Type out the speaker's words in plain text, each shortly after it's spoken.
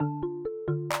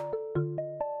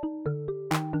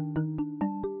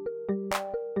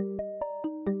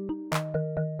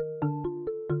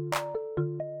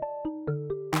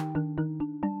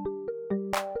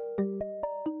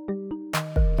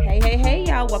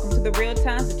Welcome to the Real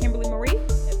Times with Kimberly Marie.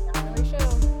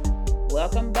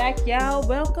 Welcome back, y'all.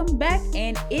 Welcome back.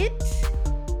 And it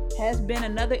has been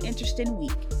another interesting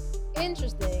week.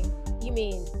 Interesting? You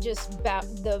mean just about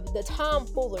the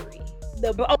tomfoolery?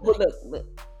 Look.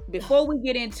 Before we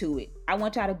get into it, I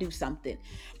want y'all to do something.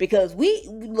 Because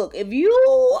if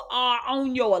you are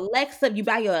on your Alexa, if you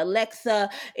buy your Alexa,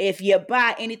 if you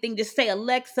buy anything, just say,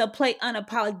 Alexa, play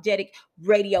Unapologetic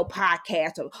Radio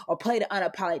Podcast or play the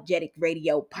Unapologetic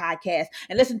Radio Podcast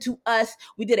and listen to us.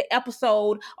 We did an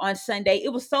episode on Sunday.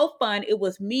 It was so fun. It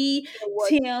was me,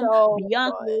 Tim,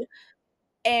 Bianca. Fun.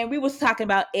 And we was talking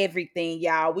about everything,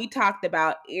 y'all. We talked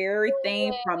about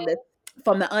everything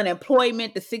from the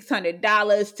unemployment, the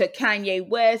 $600 to Kanye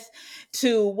West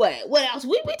to what else?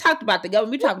 We talked about the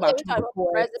government. We talked about the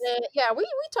president. Yeah, we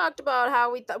talked about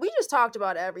how we just talked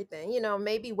about everything.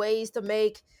 Maybe ways to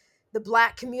make the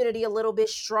Black community a little bit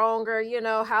stronger.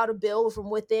 How to build from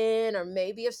within, or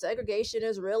maybe if segregation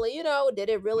is really, did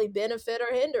it really benefit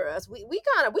or hinder us? We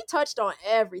touched on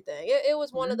everything. It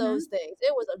was one of those things.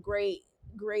 It was a great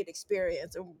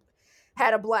experience and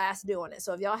had a blast doing it.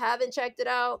 So if y'all haven't checked it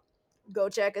out, go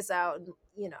check us out.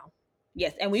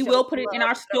 Yes, and we will put it in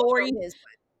our story.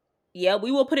 Yeah,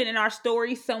 we will put it in our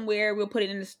stories somewhere. We'll put it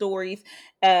in the stories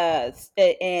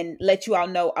and let you all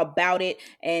know about it,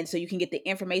 and so you can get the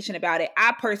information about it.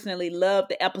 I personally love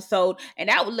the episode, and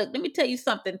let me tell you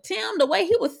something, Tim, the way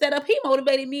he was set up, he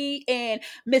motivated me and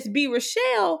Miss B.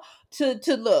 Rochelle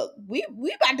to look. We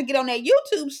about to get on that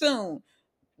YouTube soon.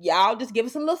 Y'all just give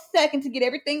us a little second to get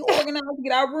everything organized, to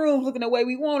get our rooms looking the way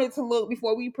we want it to look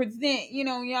before we present, y'all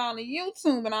on the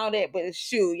YouTube and all that. But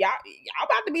shoot, y'all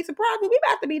about to be surprised what we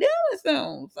about to be doing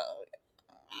soon. So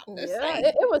yeah,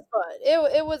 it was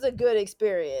fun. It was a good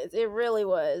experience. It really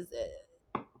was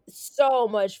so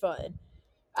much fun.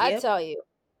 I tell you.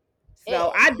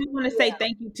 So I do want to say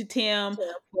thank you to Tim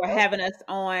for having us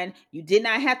on. You did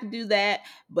not have to do that,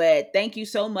 but thank you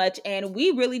so much. And we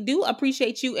really do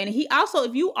appreciate you. And he also,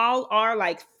 if you all are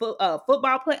like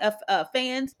football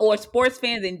fans or sports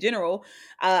fans in general,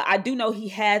 I do know he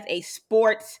has a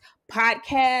sports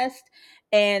podcast.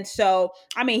 And so,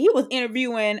 he was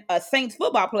interviewing a Saints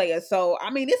football player. So,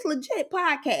 it's legit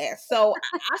podcast. So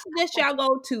I suggest y'all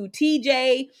go to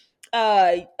TJ.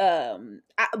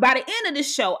 By the end of the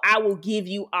show, I will give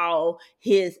you all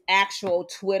his actual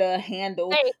Twitter handle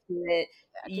that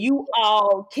you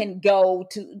all can go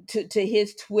to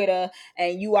his Twitter,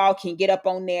 and you all can get up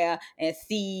on there and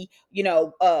see,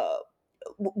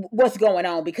 what's going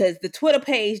on, because the Twitter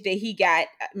page that he got,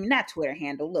 not Twitter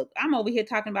handle. Look, I'm over here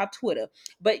talking about Twitter,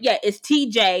 but yeah, it's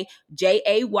TJ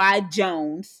JAY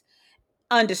Jones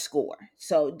 _.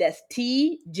 So that's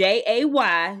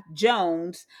TJAY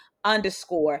Jones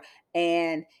 _.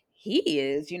 And he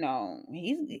is, he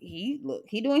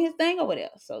doing his thing over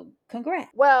there. So congrats.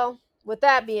 Well, with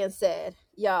that being said,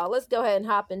 y'all, let's go ahead and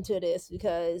hop into this,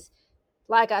 because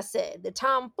like I said, the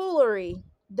tomfoolery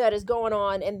that is going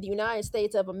on in the United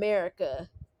States of America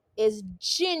is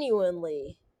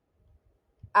genuinely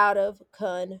out of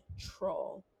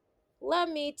control. Let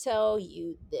me tell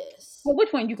you this. Well,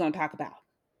 which one you gonna talk about?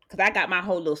 Because I got my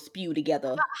whole little spew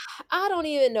together. I don't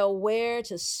even know where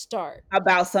to start.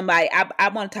 About somebody. I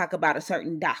want to talk about a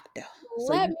certain doctor.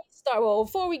 Let me start. Well,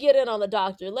 before we get in on the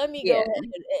doctor, let me go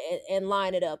ahead and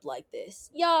line it up like this.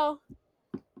 Y'all,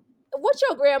 what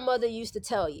your grandmother used to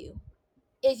tell you,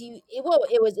 if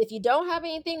you don't have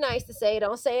anything nice to say,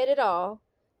 don't say it at all.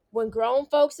 When grown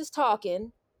folks is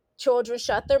talking, children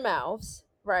shut their mouths,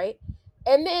 right?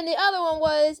 And then the other one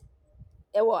was,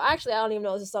 well, actually, I don't even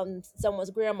know if it's something someone's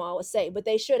grandma would say, but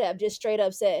they should have just straight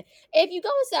up said, if you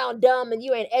gonna sound dumb and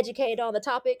you ain't educated on the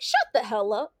topic, shut the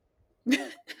hell up. Like,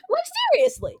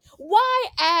 seriously, why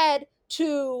add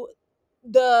to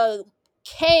the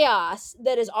chaos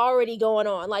that is already going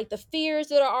on, like the fears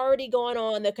that are already going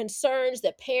on, the concerns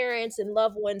that parents and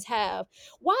loved ones have?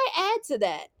 Why add to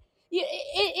that?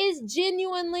 It is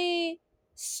genuinely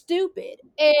stupid.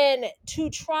 And to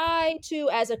try to,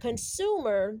 as a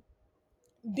consumer,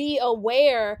 be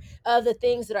aware of the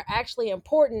things that are actually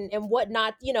important and what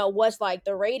not, what's like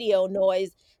the radio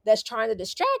noise that's trying to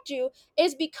distract you,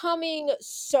 is becoming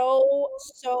so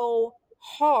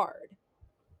hard.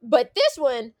 But this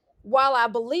one, while I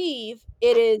believe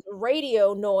it is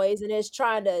radio noise and is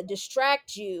trying to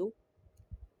distract you,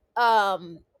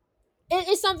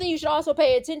 it's something you should also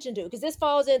pay attention to, because this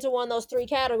falls into one of those three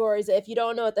categories that if you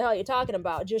don't know what the hell you're talking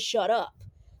about, just shut up.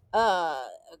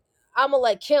 I'm gonna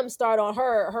let Kim start on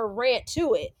her rant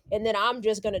to it, and then I'm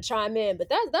just gonna chime in.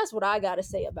 But that's what I gotta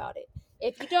say about it.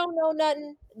 If you don't know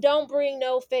nothing, don't bring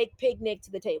no fake picnic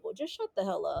to the table. Just shut the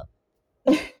hell up.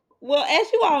 Well,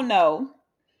 as you all know,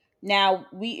 Now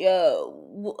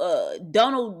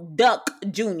Donald Duck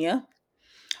Jr.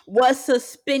 was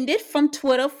suspended from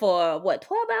Twitter for what,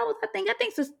 12 hours? I think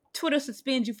Twitter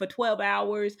suspends you for 12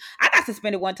 hours. I got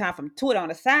suspended one time from Twitter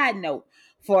on a side note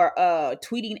for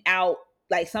tweeting out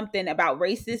like something about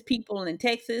racist people in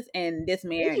Texas, and this Did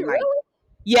man you like, really?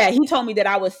 yeah, he told me that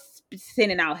I was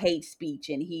sending out hate speech,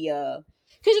 and Because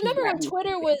he remember got when me Twitter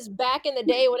suspended. was back in the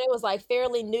day when it was like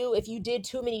fairly new, if you did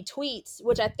too many tweets,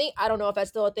 which I don't know if that's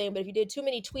still a thing, but if you did too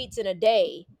many tweets in a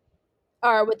day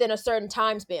or within a certain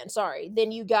time span, sorry,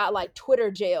 then you got like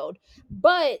Twitter jailed.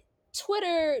 But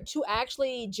Twitter to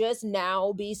actually just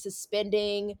now be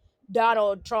suspending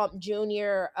Donald Trump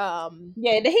Jr.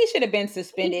 Yeah, he should have been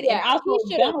suspended, and Yeah, he also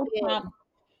should have Donald Trump. been.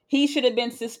 He should have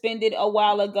been suspended a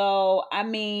while ago. I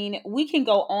mean, we can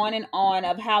go on and on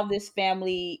of how this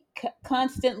family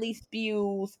constantly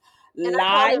spews And I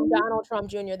call lies. him Donald Trump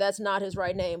Jr. That's not his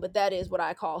right name, but that is what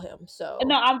I call him. No, So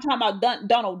I'm talking about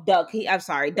Donald Duck. I'm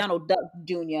sorry, Donald Duck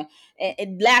Jr.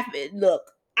 And laugh. Look,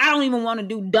 I don't even want to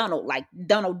do Donald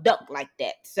Duck like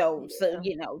that. So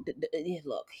yeah.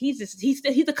 look, he's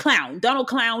a clown, Donald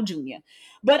Clown Jr.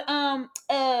 But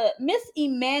Miss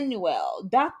Emmanuel,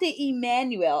 Doctor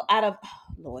Emmanuel, out of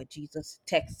Lord Jesus,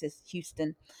 Texas,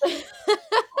 Houston.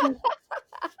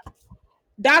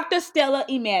 Dr. Stella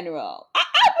Emanuel.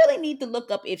 I really need to look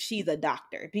up if she's a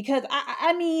doctor because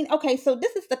I mean, okay, so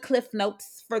this is the Cliff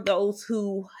Notes for those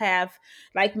who have,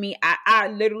 like me, I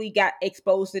literally got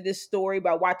exposed to this story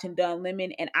by watching Don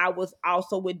Lemon, and I was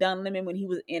also with Don Lemon when he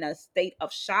was in a state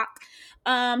of shock.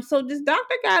 So this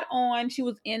doctor got on, she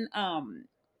was in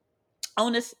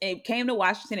on this, it came to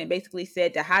Washington and basically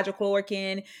said that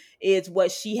hydrochloroquine is what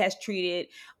she has treated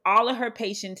all of her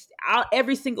patients.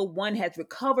 Every single one has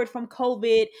recovered from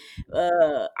COVID.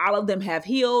 All of them have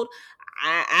healed.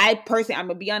 I personally, I'm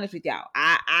gonna be honest with y'all.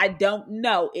 I don't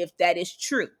know if that is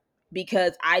true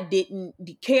because I didn't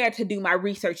care to do my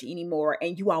research anymore,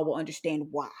 and you all will understand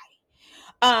why.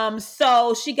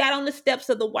 So she got on the steps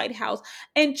of the White House,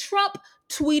 and Trump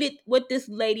tweeted what this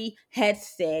lady had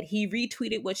said. He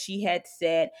retweeted what she had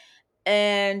said,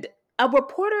 and a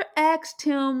reporter asked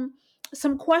him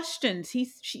some questions. She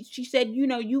said,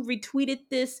 you retweeted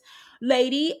this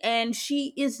lady, and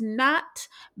she is not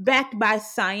backed by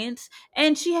science,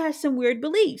 and she has some weird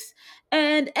beliefs.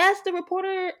 And as the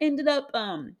reporter ended up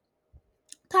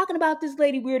talking about this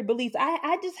lady weird beliefs,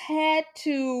 I just had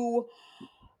to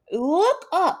look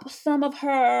up some of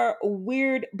her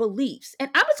weird beliefs, and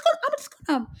I'm just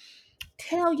gonna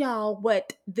tell y'all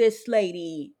what this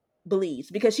lady believes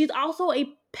because she's also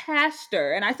a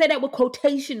pastor, and I say that with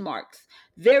quotation marks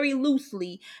very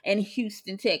loosely, in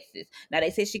Houston, Texas. Now they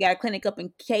say she got a clinic up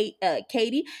in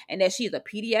Katy, and that she is a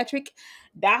pediatric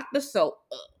doctor. So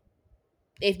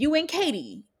if you in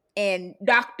Katy and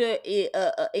Dr.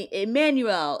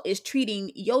 Emmanuel is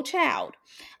treating your child,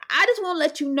 I just want to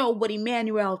let you know what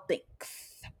Emmanuel thinks.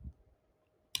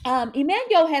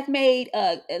 Emmanuel has made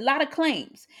a lot of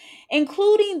claims,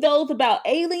 including those about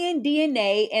alien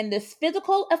DNA and the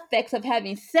physical effects of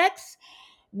having sex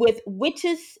with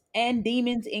witches and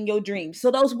demons in your dreams.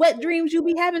 So those wet dreams you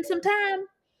be having sometime,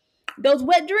 those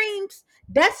wet dreams,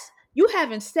 that's you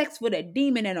having sex with a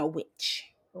demon and a witch.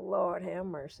 Lord have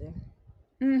mercy.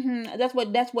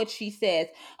 That's what she says.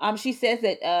 She says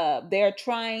that they're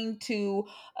trying to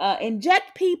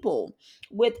inject people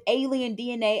with alien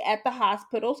DNA at the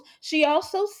hospitals. She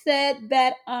also said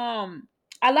that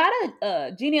a lot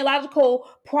of genealogical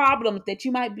problems that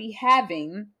you might be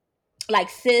having, like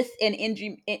cysts and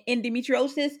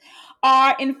endometriosis,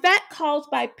 are in fact caused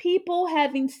by people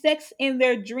having sex in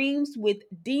their dreams with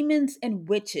demons and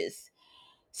witches.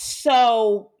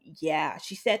 So yeah,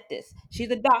 she said this. She's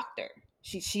a doctor.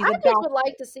 She's I a just would doctor.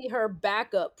 like to see her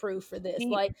backup proof for this. She,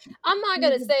 Like, I'm not she's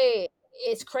gonna say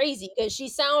it's crazy because she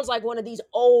sounds like one of these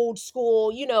old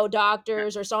school,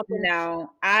 doctors or something.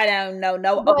 no, I don't know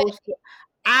no But old school.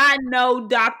 I know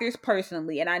doctors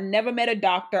personally, and I never met a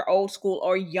doctor, old school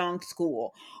or young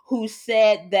school, who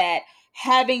said that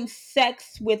having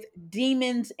sex with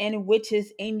demons and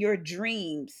witches in your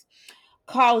dreams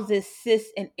causes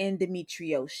cysts and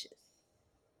endometriosis.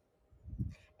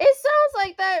 it sounds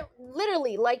like that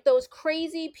literally, like those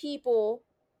crazy people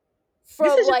This from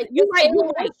is just like you the right. You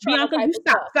Salem right, witch trial Bianca. type You of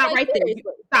stop. stuff. Stop Like right there.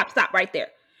 seriously. Stop right there.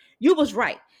 You was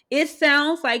right. It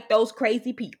sounds like those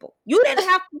crazy people. You didn't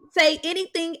have to say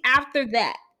anything after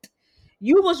that.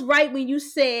 You was right when you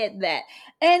said that.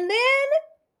 And then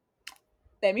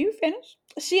let me finish.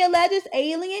 She alleges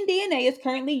alien DNA is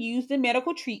currently used in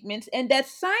medical treatments, and that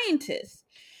scientists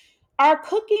are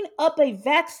cooking up a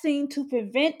vaccine to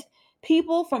prevent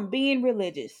people from being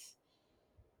religious.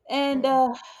 And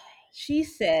she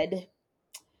said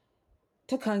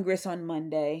to Congress on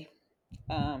Monday,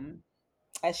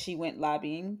 as she went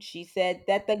lobbying, she said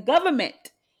that the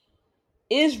government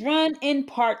is run in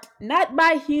part not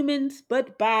by humans,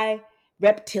 but by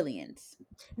reptilians.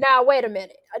 Now, wait a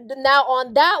minute. Now,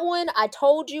 on that one, I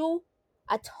told you,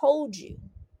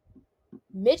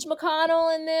 Mitch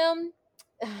McConnell and them,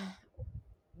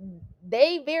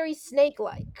 they very snake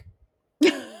like.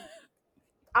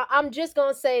 I'm just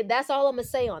gonna say that's all I'm gonna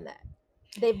say on that.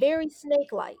 They're very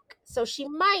snake like. So she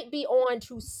might be on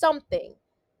to something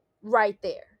right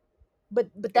there. But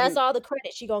that's all the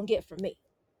credit she gonna get from me.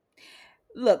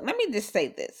 Look, let me just say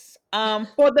this.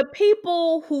 For the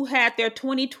people who had their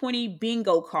 2020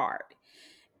 bingo card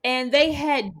and they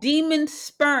had demon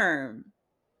sperm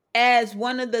as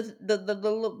one of the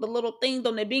little things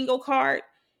on the bingo card,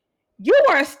 you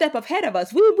are a step ahead of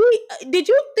us. We did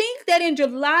you think that in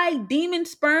July demon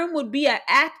sperm would be an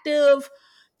active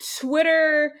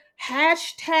Twitter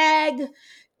hashtag,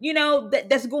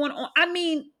 that's going on? I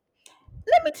mean,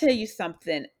 let me tell you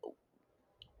something.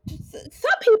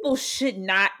 Some people should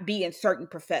not be in certain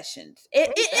professions.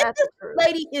 If this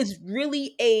lady is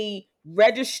really a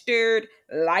registered,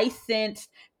 licensed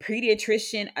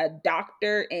pediatrician, a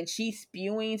doctor, and she's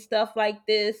spewing stuff like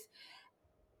this,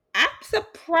 I'm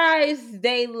surprised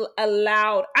they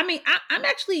allowed. I mean, I'm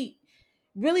actually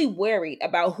really worried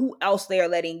about who else they are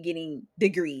letting getting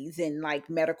degrees in like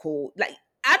medical. Like,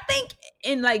 I think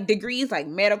in like degrees like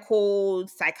medical,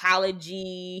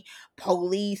 psychology,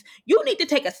 police, you need to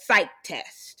take a psych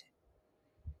test.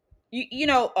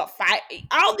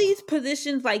 All these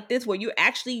positions like this where you're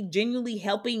actually genuinely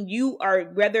helping, you are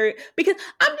rather, because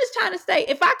I'm just trying to say,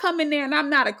 if I come in there and I'm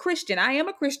not a Christian, I am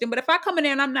a Christian, but if I come in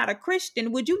there and I'm not a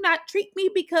Christian, would you not treat me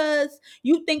because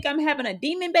you think I'm having a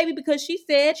demon baby? Because she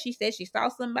said she saw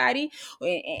somebody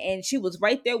and she was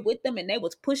right there with them and they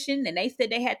was pushing and they said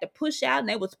they had to push out and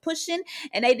they was pushing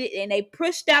and they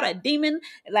pushed out a demon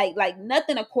like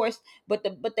nothing, of course, but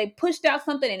they pushed out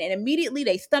something and immediately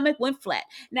their stomach went flat.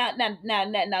 Now,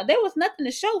 there was nothing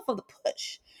to show for the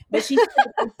push, but she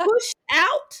pushed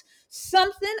out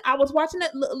something. I was watching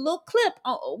that little clip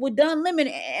with Don Lemon,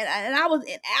 and I was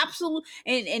in absolute.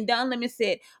 And Don Lemon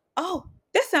said, "Oh,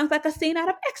 that sounds like a scene out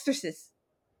of Exorcist."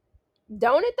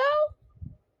 Don't it though?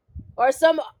 Or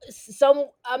some.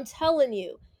 I'm telling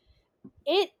you,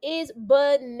 it is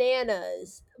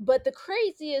bananas. But the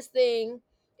craziest thing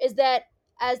is that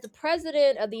as the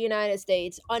president of the United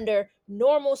States, under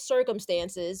normal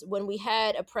circumstances, when we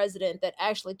had a president that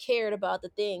actually cared about the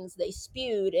things they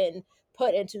spewed and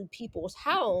put into people's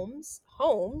homes,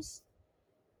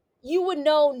 you would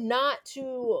know not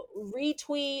to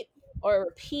retweet or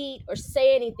repeat or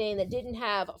say anything that didn't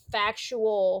have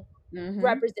factual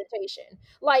representation.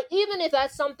 Like, even if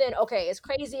that's something, okay, as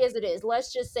crazy as it is,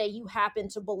 let's just say you happen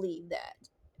to believe that.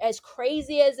 As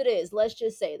crazy as it is, let's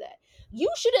just say that. You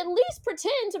should at least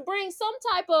pretend to bring some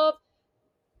type of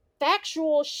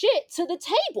factual shit to the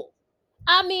table.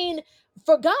 I mean,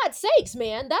 for God's sakes,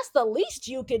 man, that's the least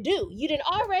you could do. You didn't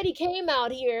already came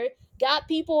out here, got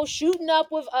people shooting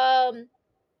up with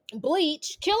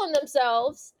bleach, killing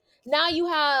themselves. Now you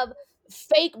have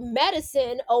fake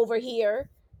medicine over here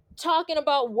talking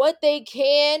about what they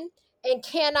can and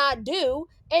cannot do.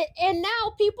 And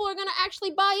now people are going to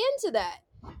actually buy into that.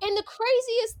 And the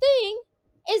craziest thing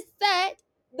is that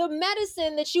the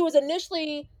medicine that she was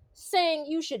initially saying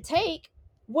you should take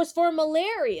was for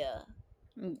malaria.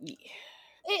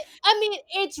 I mean,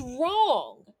 it's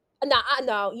wrong.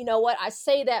 Now, you know what? I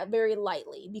say that very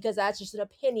lightly because that's just an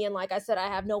opinion. Like I said, I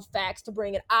have no facts to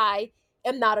bring it. I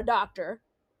am not a doctor.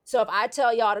 So if I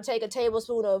tell y'all to take a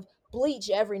tablespoon of bleach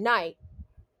every night,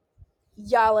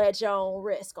 y'all at your own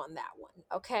risk on that one,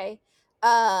 okay?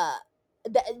 That,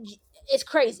 it's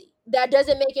crazy. That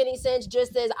doesn't make any sense,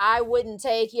 just as I wouldn't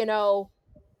take, NyQuil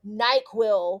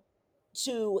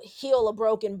to heal a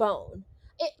broken bone.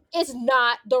 It's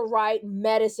not the right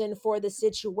medicine for the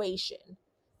situation.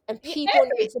 And people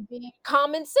need to be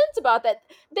common sense about that.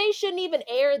 They shouldn't even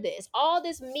air this. All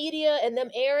this media and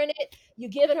them airing it, you're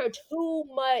giving her too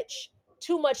much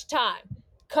time.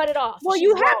 Cut it off. Well,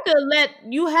 you have to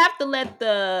let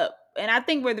the, and I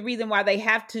think where the reason why they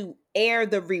have to air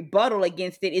the rebuttal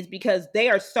against it is because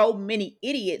there are so many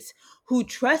idiots who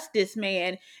trust this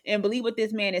man and believe what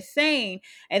this man is saying,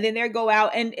 and then they go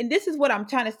out and this is what I'm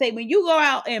trying to say. When you go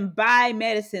out and buy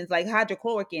medicines like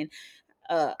hydrochloroquine,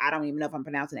 I don't even know if I'm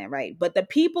pronouncing that right, but the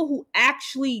people who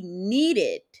actually need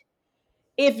it,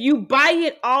 if you buy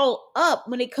it all up,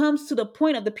 when it comes to the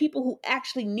point of the people who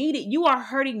actually need it, you are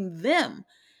hurting them.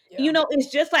 Yeah.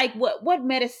 It's just like what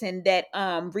medicine that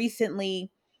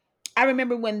recently, I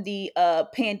remember when the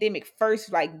pandemic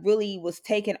first like really was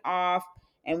taken off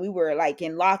and we were like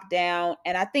in lockdown,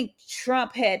 and I think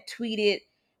Trump had tweeted,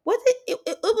 was it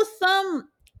was some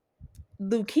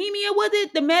leukemia, was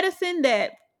it the medicine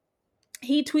that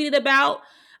he tweeted about,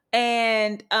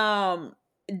 and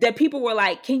that people were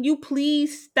like, can you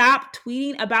please stop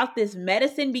tweeting about this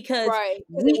medicine because Right,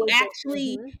 because it we was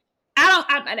actually,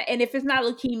 and if it's not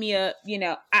leukemia,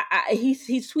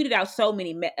 he's tweeted out so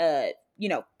many,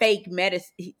 fake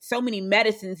medicine, so many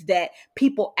medicines that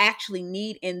people actually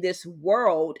need in this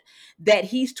world, that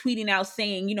he's tweeting out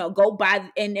saying, go buy,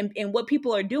 and what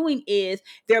people are doing is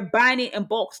they're buying it in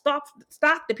bulk stock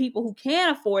the people who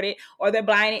can afford it, or they're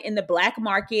buying it in the black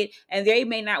market, and they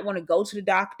may not want to go to the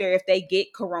doctor if they get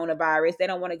coronavirus. They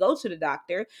don't want to go to the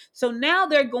doctor, so now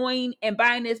they're going and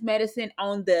buying this medicine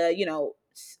on the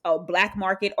black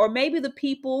market, or maybe the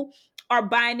people are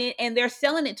buying it and they're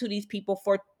selling it to these people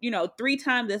for 3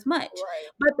 times as much. right.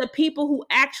 But the people who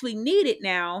actually need it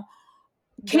now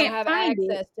Don't can't have find it.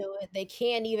 access to it. They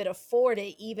can't even afford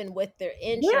it, even with their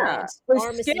Yeah, insurance. we're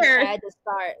Pharmacies scared. had to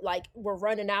start, like, we're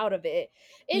running out of it.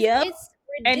 Yep. It's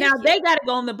And now they ridiculous. got to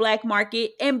go on the black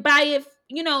market and buy it,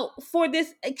 for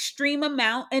this extreme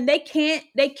amount, and they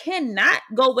cannot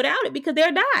go without it because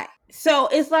they'll die. So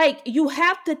it's like you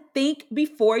have to think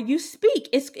before you speak.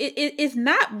 It's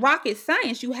not rocket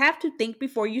science. You have to think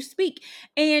before you speak.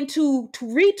 And to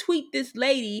retweet this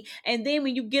lady, and then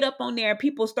when you get up on there,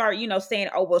 people start saying,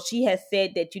 oh well, she has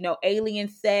said that alien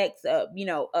sex,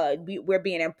 we're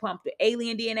being impumped with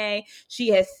alien DNA. She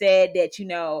has said that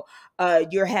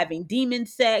you're having demon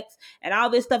sex and all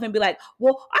this stuff, and be like,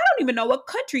 well, I don't even know what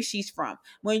country she's from,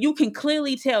 when you can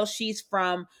clearly tell she's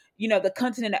from the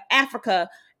continent of Africa,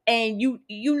 and you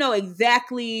know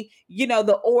exactly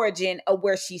the origin of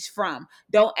where she's from.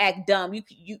 Don't act dumb.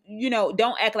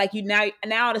 Don't act like you now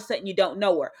all of a sudden you don't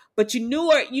know her, but you knew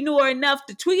her enough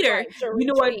to tweet her. Right, to You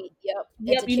knew her. retweet, yep, and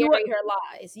Yep, to you knew her. carry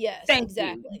her lies. Yes, Thank you.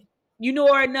 exactly. You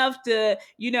know her enough to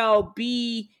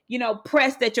be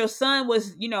pressed that your son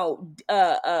was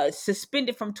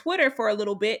suspended from Twitter for a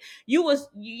little bit.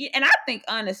 And I think,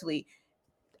 honestly,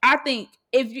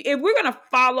 if we're gonna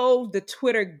follow the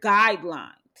Twitter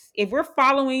guidelines, if we're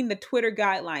following the Twitter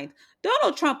guidelines,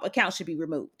 Donald Trump account should be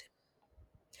removed.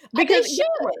 Because They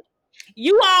should.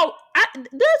 you all,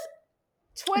 this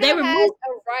Twitter they has removed.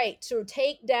 a right to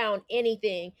take down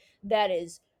anything that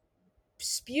is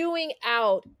spewing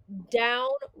out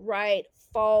downright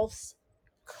false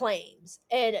claims.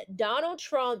 And Donald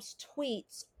Trump's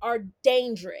tweets are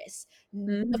dangerous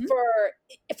Mhm.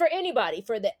 for anybody,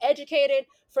 for the educated,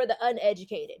 for the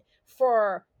uneducated,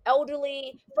 for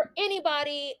elderly, for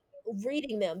anybody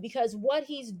reading them, because what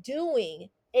he's doing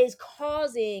is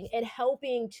causing and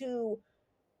helping to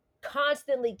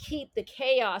constantly keep the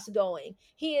chaos going.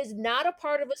 He is not a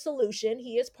part of a solution.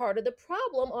 He is part of the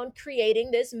problem on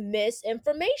creating this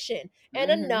misinformation.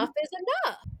 And enough Mhm. is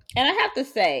enough. And I have to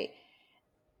say,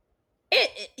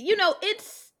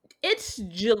 it's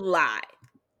July,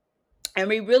 and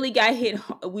we really got hit.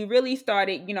 We really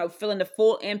started feeling the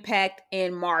full impact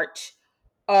in March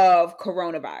of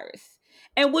coronavirus.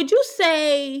 And would you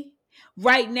say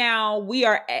right now we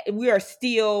are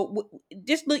still,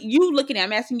 just looking at,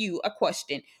 I'm asking you a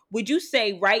question, would you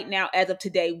say right now, as of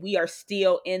today, we are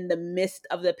still in the midst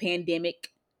of the pandemic?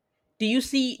 Do you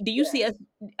see us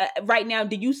right now?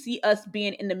 Do you see us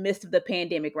being in the midst of the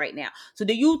pandemic right now? So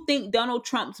do you think Donald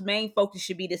Trump's main focus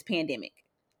should be this pandemic?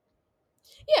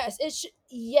 Yes,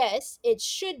 it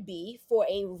should be for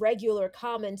a regular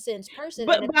common sense person,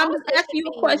 But, and it but I'm also just asking should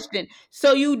you a be. question.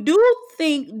 So you do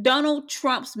think Donald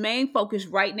Trump's main focus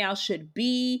right now should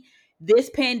be this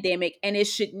pandemic, and it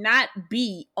should not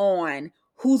be on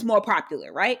who's more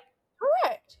popular, right?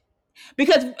 Correct.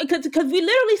 Because we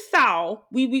literally saw,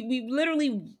 we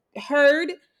literally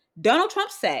heard Donald Trump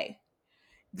say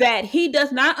that he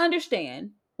does not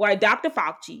understand why Dr.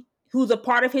 Fauci, who's a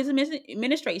part of his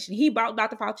administration, he brought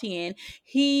Dr. Fauci in.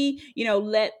 He,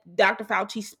 let Dr.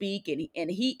 Fauci speak,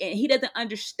 and he doesn't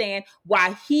understand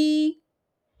why he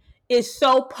is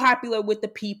so popular with the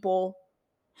people,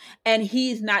 and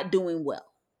he's not doing well.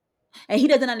 And he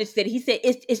doesn't understand. He said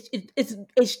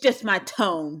it's just my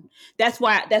tone. That's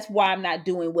why I'm not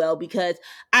doing well, because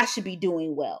I should be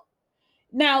doing well.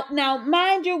 Now,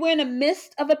 mind you, we're in the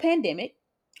midst of a pandemic.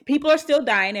 People are still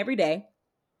dying every day.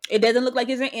 It doesn't look like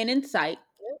there's an end in sight.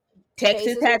 Texas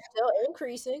Cases has are still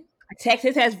increasing.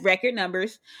 Texas has record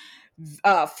numbers.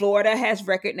 Florida has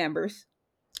record numbers.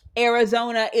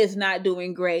 Arizona is not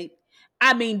doing great.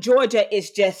 I mean, Georgia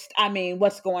is just,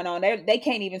 what's going on? They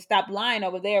can't even stop lying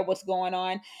over there. What's going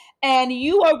on? And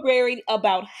you are worried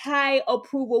about high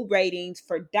approval ratings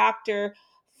for Dr.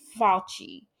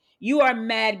 Fauci. You are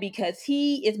mad because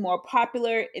he is more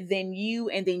popular than you,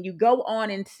 and then you go on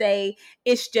and say,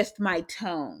 it's just my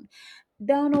tone.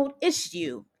 Donald, it's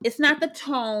you. It's not the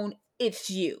tone, it's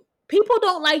you. People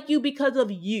don't like you because of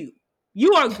you.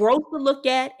 You are gross to look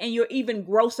at, and you're even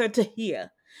grosser to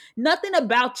hear. Nothing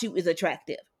about you is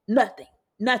attractive. Nothing.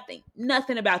 Nothing.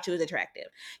 Nothing about you is attractive.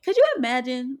 Could you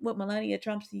imagine what Melania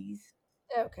Trump sees?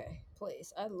 Okay,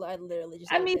 please. I literally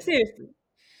just I need a mean, minute. seriously.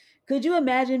 Could you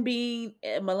imagine being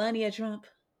Melania Trump?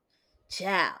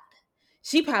 Child.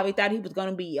 She probably thought he was going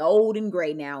to be old and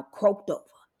gray now, croaked over.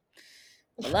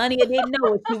 Melania didn't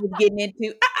know what she was getting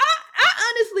into.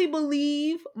 I honestly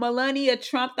believe Melania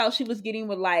Trump thought she was getting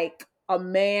with like a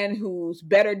man whose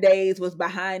better days was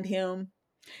behind him.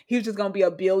 He was just gonna be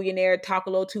a billionaire, talk a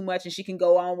little too much, and she can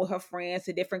go on with her friends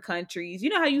to different countries. You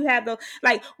know how you have the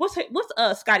like what's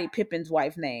Scottie Pippen's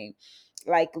wife name?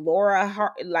 Like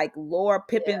like Laura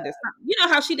Pippen or Yeah. something. You know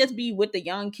how she just be with the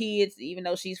young kids, even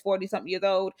though she's 40 something years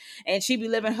old, and she be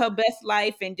living her best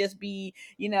life and just be,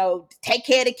 take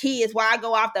care of the kids while I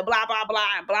go off the blah blah blah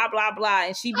and blah blah blah,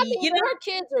 and she I be, mean, but her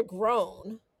kids are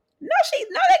grown. no, she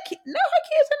no that no, her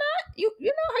kids are not. You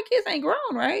know her kids ain't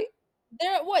grown, right?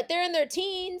 They're what? They're in their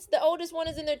teens. The oldest one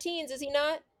is in their teens, is he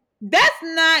not? That's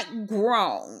not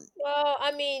grown. Well,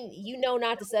 I mean, you know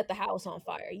not to set the house on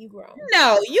fire. You grown.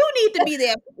 No, you need to be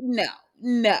there. No,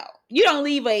 no. You don't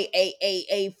leave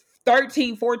a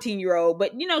 13, 14-year old,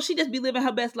 but she just be living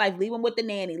her best life, leaving with the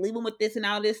nanny, leaving with this and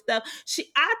all this stuff.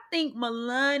 I think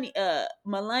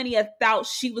Melania thought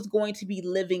she was going to be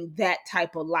living that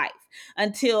type of life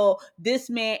until this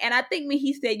man, and I think when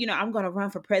he said, I'm gonna run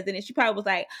for president, she probably was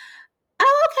like,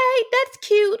 oh, okay, that's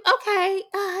cute. Okay,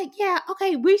 yeah,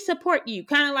 okay, we support you.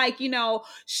 Kind of like,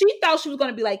 she thought she was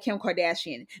gonna be like Kim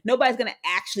Kardashian. Nobody's gonna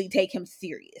actually take him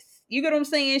serious. You get what I'm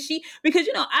saying? Because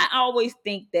I always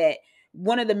think that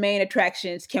one of the main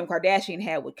attractions Kim Kardashian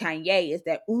had with Kanye is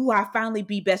that, ooh, I finally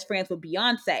be best friends with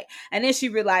Beyonce. And then she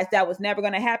realized that was never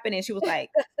gonna happen, and she was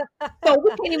like, so we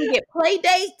can't even get play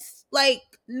dates. Like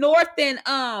North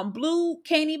and Blue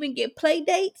can't even get play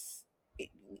dates.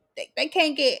 They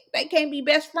can't be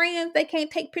best friends. They can't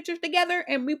take pictures together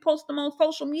and repost them on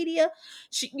social media.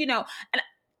 And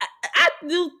I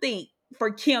do think for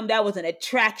Kim that was an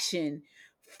attraction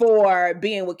for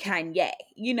being with Kanye. I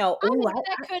mean,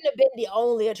 that couldn't have been the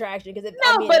only attraction because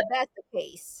No, but if that's the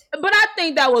case, I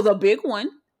think that was a big one.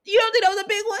 You don't think that was a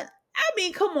big one? I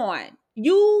mean, come on.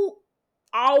 You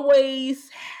always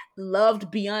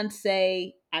loved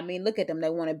Beyonce. I mean, look at them. They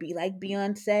want to be like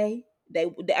Beyonce.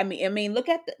 I mean, look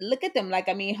at them. Like,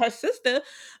 I mean, her sister,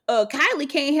 Kylie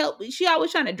can't help. She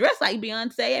always trying to dress like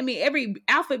Beyonce. I mean, every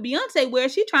outfit Beyonce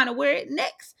wears, she trying to wear it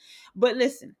next. But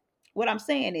listen, what I'm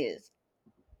saying is,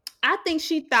 I think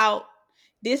she thought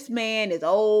this man is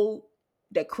old,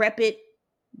 decrepit,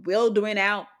 wildering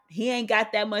out. He ain't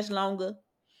got that much longer.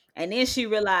 And then she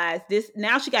realized this.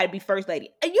 Now she got to be first lady.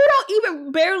 And you don't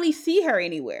even barely see her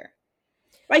anywhere.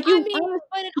 Like I you, mean,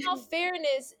 but in all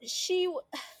fairness, she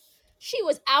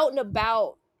was out and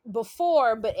about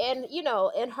before, but in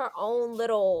her own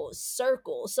little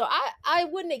circle. So I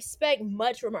wouldn't expect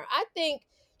much from her. I think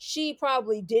she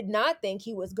probably did not think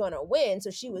he was gonna win, so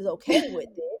she was okay with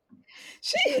it.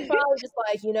 She was probably just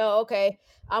like, okay,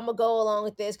 I'm gonna go along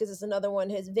with this because it's another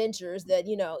one of his ventures that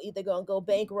either gonna go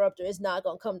bankrupt or it's not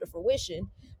gonna come to fruition.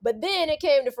 But then it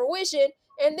came to fruition,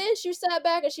 and then she sat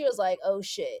back and she was like, oh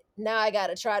shit, now I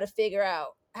gotta try to figure out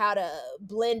how to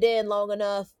blend in long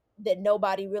enough that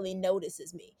nobody really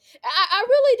notices me. I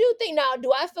really do think now.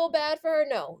 Do I feel bad for her?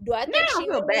 No. Do I no, think I she don't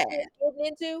knew feel what bad. she was getting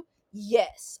into?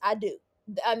 Yes, I do.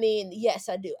 I mean, yes,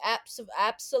 I do.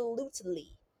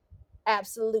 Absolutely,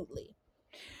 absolutely.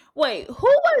 Wait, who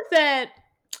was that?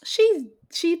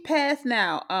 She passed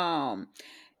now.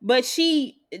 But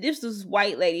this was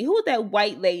white lady. Who was that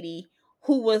white lady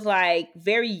who was like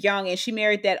very young and she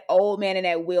married that old man in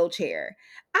that wheelchair?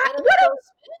 Anna What Nicole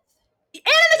you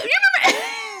remember?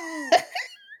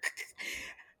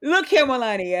 Look here,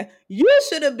 Melania. You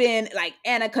should have been like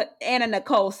Anna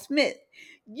Nicole Smith.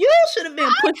 You should have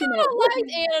been pushing kind that. of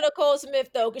liked Anna Nicole Smith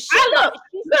though, because I look,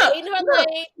 she look, stayed in her look,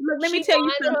 lane. look. Let me She tell you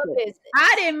minded her something. I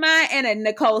business. didn't mind Anna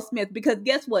Nicole Smith because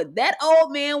guess what? That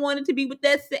old man wanted to be with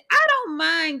that. I don't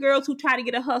mind girls who try to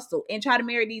get a hustle and try to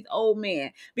marry these old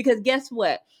men because guess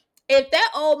what? If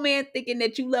that old man thinking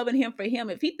that you loving him for him,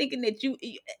 if he thinking that I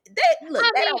that mean,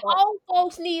 don't old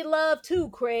folks need love too,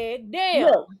 Craig. look.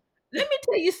 Damn. Let me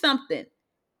tell you something.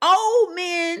 Old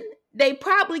men, they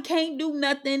probably can't do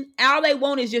nothing. All they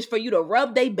want is just for you to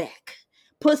rub their back,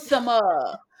 put some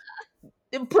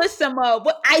put some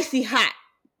what icy hot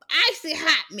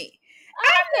me.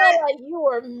 I feel like you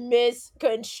were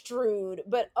misconstrued,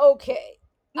 but okay.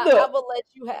 I'm Look, gonna let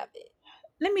you have it.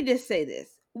 let me just say this.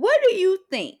 What do you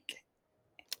think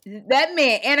that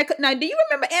man, Anna? Now, do you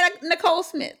remember Anna Nicole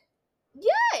Smith?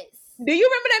 Yes. Do you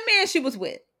remember that man she was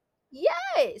with?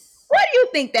 Yes. What do you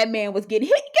think that man was getting?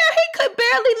 He could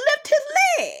barely lift his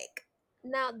leg.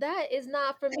 Now that is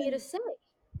not for me to say.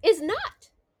 It's not.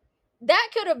 That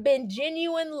could have been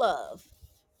genuine love.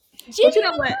 But you know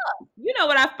Genuine what? love. You know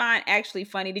what I find actually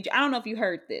funny? I don't know if you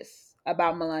heard this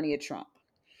about Melania Trump,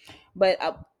 but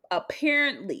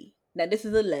apparently, now this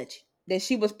is alleged that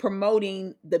she was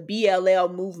promoting the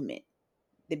BLM movement.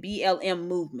 The BLM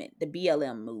movement. The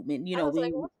BLM movement. You I know, was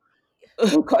like,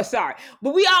 what? sorry,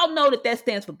 but we all know that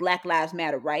stands for Black Lives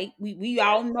Matter, right? We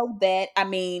all know that. I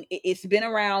mean, it's been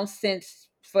around since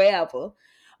forever,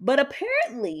 but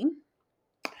apparently,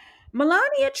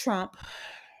 Melania Trump,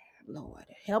 Lord,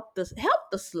 help the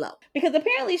slow, because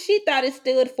apparently she thought it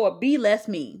stood for "Be Less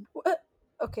Mean." What?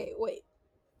 Okay, wait.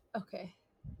 Okay.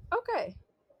 Okay.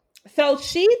 So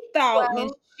she thought when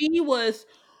Well, she was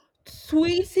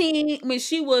tweeting, when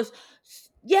she was,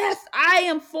 yes, I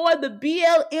am for the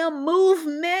BLM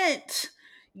movement.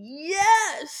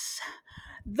 Yes,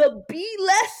 the Be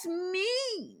Less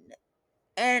Mean.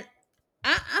 And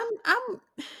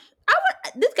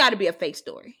this got to be a fake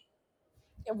story.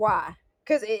 why?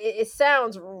 Because it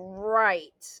sounds right.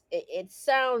 It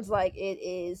sounds like it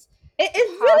is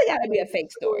It's really got to be possibly a the fake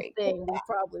truest story. thing we've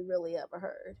probably really ever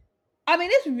heard. I mean,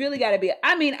 it's really got to be.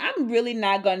 I mean, I'm really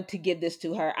not going to give this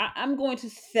to her. I'm going to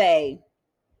say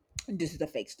this is a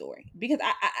fake story because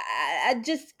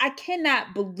I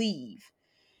cannot believe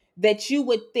that you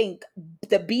would think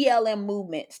the BLM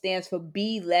movement stands for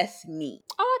 "Be Less Mean."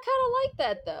 Oh, I kind of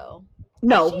like that though.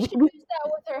 No, She should use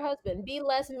that with her husband. Be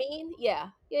less mean. Yeah,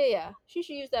 yeah, yeah. She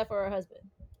should use that for her husband.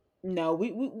 no,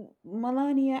 we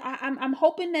Melania. I'm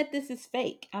hoping that this is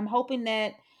fake. I'm hoping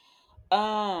that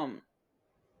um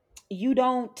you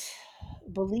don't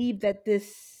believe that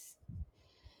this.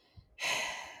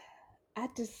 I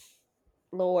just,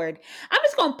 Lord, I'm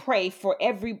just gonna pray for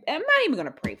every. I'm not even gonna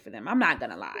pray for them. I'm not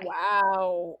gonna lie.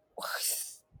 Wow.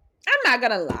 I'm not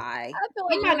gonna lie. I feel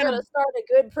like I'm you not were gonna. gonna start a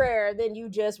good prayer, then you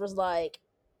just was like,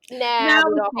 Now "Nah, I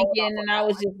we was don't hold off thinking, on and I that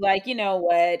was one." just like, you know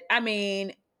what? I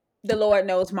mean, the Lord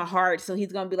knows my heart, so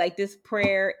He's gonna be like, this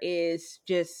prayer is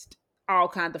just all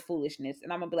kinds of foolishness,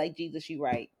 and I'm gonna be like, Jesus, you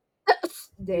right,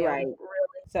 you Damn, right.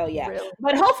 So yeah, really.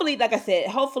 but hopefully, like I said,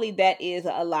 hopefully that is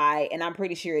a lie, and I'm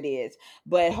pretty sure it is.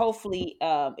 But hopefully,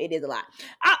 it is a lie.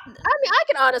 I mean, I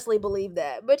can honestly believe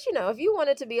that, but if you want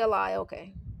it to be a lie,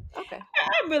 okay, okay.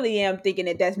 I really am thinking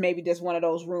that that's maybe just one of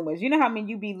those rumors. You know how I mean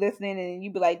you be listening and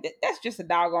you be like, that's just a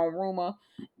doggone rumor,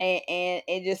 and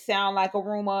it just sound like a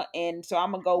rumor, and so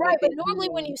I'm gonna go Right, with but it. normally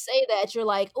when you say that, you're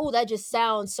like, "Oh, that just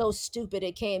sounds so stupid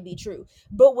it can't be true."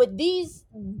 But with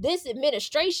this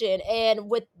administration and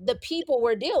with the people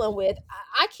we're dealing with,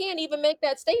 I can't even make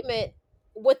that statement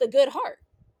with a good heart.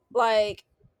 Like,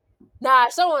 nah,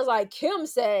 if someone's like Kim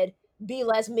said, "Be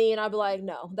less mean," I'd be like,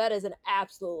 "No, that is an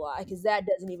absolute lie because that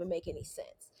doesn't even make any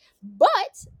sense."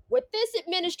 But with this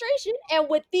administration and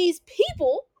with these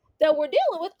people that we're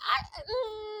dealing with,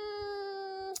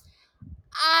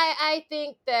 I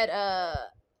think that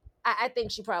I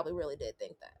think she probably really did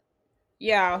think that.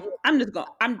 Yeah, I'm just going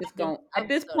I'm at this just throwing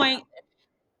it point. out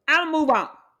there. I'll move on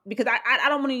because I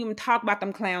don't want to even talk about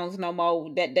them clowns no more.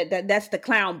 That's the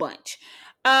clown bunch.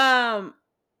 I'm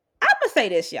gonna say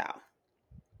this, y'all.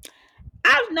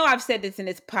 I know I've said this in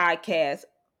this podcast.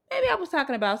 Maybe I was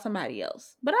talking about somebody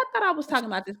else, but I thought I was talking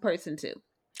about this person too.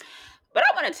 But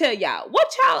I want to tell y'all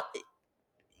what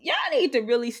y'all need to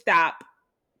really stop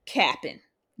capping.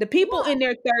 The people What? in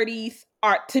their 30s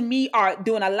are, to me, are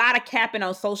doing a lot of capping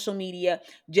on social media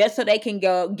just so they can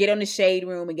go get on the shade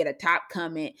room and get a top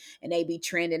comment and they be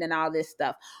trending and all this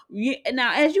stuff.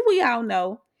 Now, as we all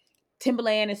know,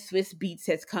 Timberland and Swiss Beats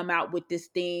has come out with this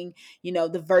thing,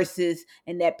 the verses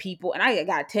and that people. And I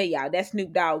gotta tell y'all, that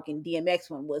Snoop Dogg and DMX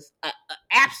one was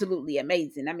absolutely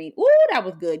amazing. I mean, ooh, that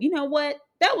was good. You know what?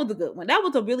 That was a good one. That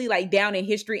was a really like down in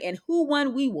history. And who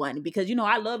won? We won because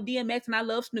I love DMX and I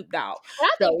love Snoop Dogg. And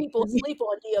I think So people sleep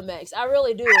on DMX. I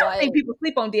really do. I don't Like think people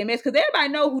sleep on DMX because everybody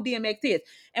know who DMX is.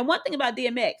 And one thing about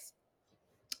DMX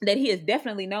that he is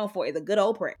definitely known for is a good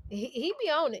old prayer. he be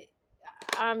on it.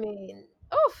 I mean,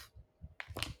 oof.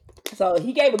 So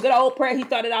he gave a good old prayer. He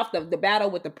started off the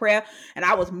battle with the prayer, and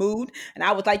I was moved, and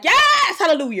I was like, yes,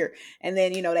 hallelujah. And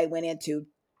then, they went into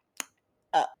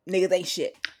niggas ain't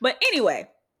shit. But anyway,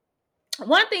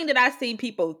 one thing that I've seen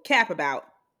people cap about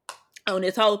on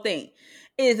this whole thing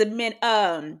is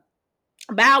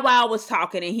Bow Wow was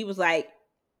talking, and he was like,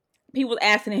 people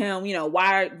asking him,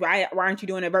 why aren't you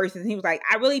doing the verses? And he was like,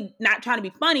 I really not trying to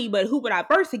be funny, but who would I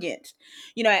verse against?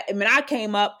 When I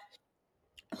came up,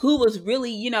 who was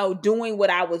really, doing what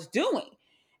I was doing?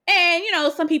 And,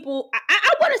 some people,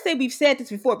 I want to say we've said this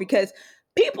before, because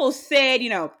people said,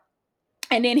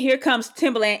 and then here comes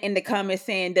Timbaland in the comments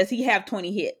saying, does he have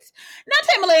 20 hits? Now,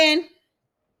 Timbaland,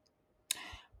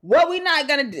 what we not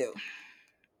going to do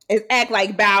is act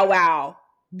like Bow Wow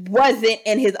wasn't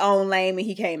in his own lane when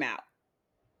he came out.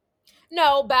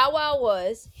 No, Bow Wow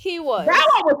was. He was. Bow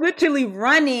Wow was literally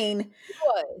running.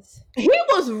 He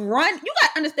was running. You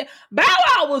got to understand, Bow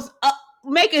Wow was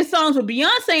making songs with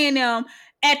Beyonce and them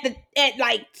at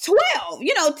like 12,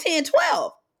 10,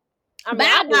 12. I mean,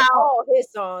 I knew all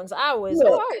his songs. I was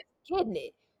getting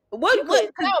it. You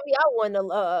couldn't tell me I wasn't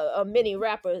a mini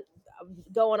rapper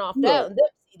going off them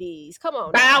CDs. Come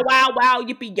on. Bow Wow Wow,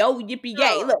 yippee yo, yippee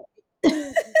yay. Look.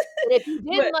 And if you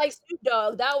didn't like Snoop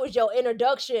Dogg, that was your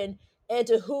introduction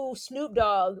into who Snoop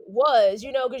Dogg was,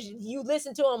 because you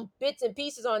listened to him bits and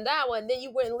pieces on that one, then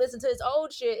you went and listened to his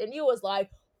old shit, and you was like,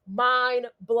 mind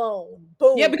blown.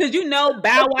 Boom. Yeah, because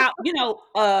Bow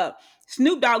Wow,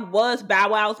 Snoop Dogg was Bow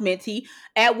Wow's mentee.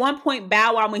 At one point,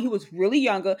 Bow Wow, when he was really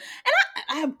younger,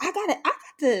 and I got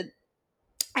to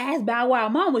ask Bow Wow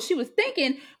mom what she was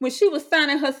thinking when she was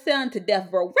signing her son to Death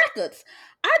Row Records.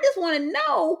 I just want to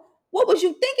know, what was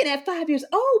you thinking at 5 years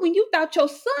old when you thought your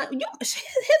son,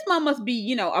 his mom must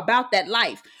be, about that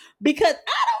life? Because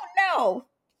I don't know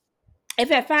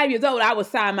if at 5 years old I would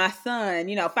sign my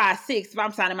son, 5, 6, if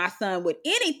I'm signing my son with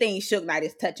anything Suge Knight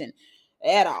is touching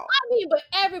at all. I mean, but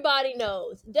everybody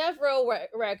knows Death Row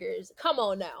Records. Come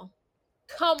on now.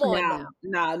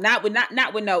 No, not with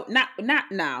no.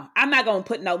 I'm not gonna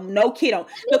put no kid on.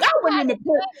 Look, I wouldn't even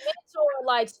put mentor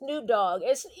like Snoop Dogg.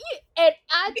 And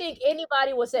I think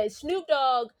anybody would say Snoop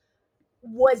Dogg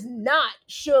was not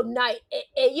Suge Knight,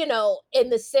 in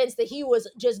the sense that he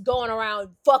was just going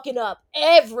around fucking up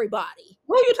everybody.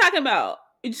 Who are you talking about?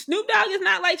 Snoop Dogg is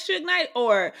not like Suge Knight,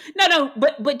 or no,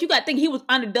 but you got to think he was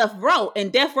under Death Row,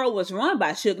 and Death Row was run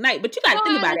by Suge Knight. But you got to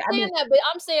think about it. I mean, that, but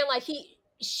I'm saying like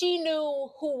she knew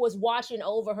who was watching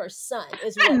over her son.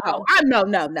 I know.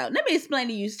 Let me explain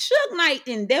to you. Suge Knight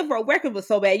and Death Row Records was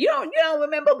so bad. You don't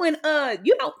remember when girl,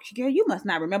 you must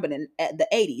not remember the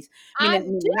 80s. I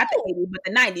mean, not the 80s, but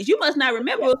the 90s. You must not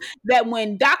remember that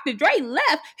when Dr. Dre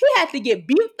left, he had to get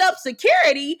beefed up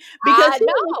security because I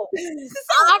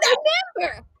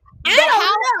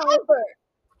remember.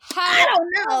 I don't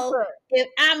know if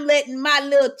I'm letting my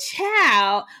little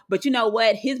child, but you know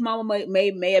what? His mama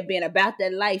may have been about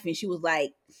that life, and she was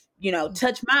like,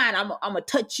 touch mine, I'm gonna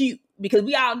touch you, because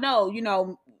we all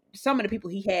know, some of the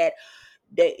people he had,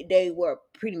 they were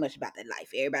pretty much about that life.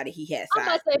 Everybody he had. I'm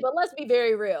not saying, but let's be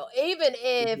very real. Even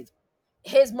if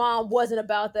his mom wasn't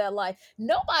about that life,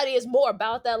 nobody is more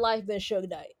about that life than Suge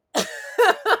Knight.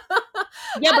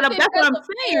 Yeah, but that's what I'm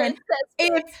saying.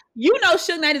 If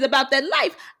Suge Knight is about that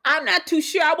life, I'm not too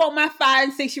sure I want my 5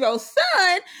 and 6 year old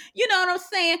son. You know what I'm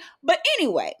saying? But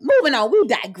anyway, moving on. We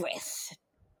digress.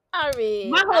 I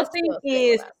mean, my whole thing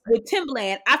is with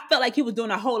Timbaland. I felt like he was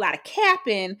doing a whole lot of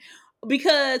capping,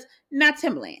 because not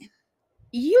Timbaland.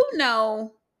 He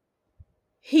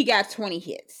got 20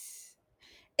 hits.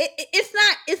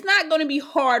 It's not going to be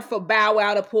hard for Bow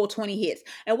Wow to pull 20 hits.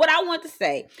 And what I want to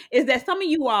say is that some of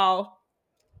you all,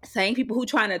 same people who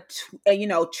trying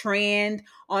to trend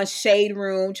on Shade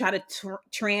Room, try to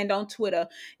trend on Twitter,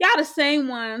 y'all the same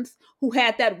ones who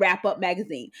had that Wrap Up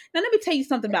magazine. Now let me tell you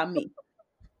something about me.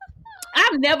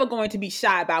 I'm never going to be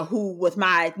shy about who was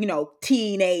my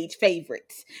teenage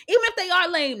favorites, even if they are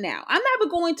lame now. I'm never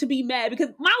going to be mad, because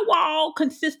my wall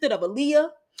consisted of Aaliyah.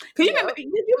 Cause you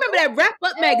remember that Wrap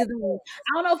Up magazine?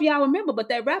 I don't know if y'all remember, but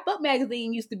that Wrap Up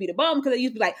magazine used to be the bomb, because it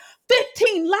used to be like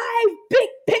 15 live big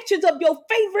pictures of your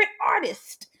favorite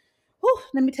artist. Whew,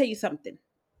 let me tell you something.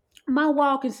 My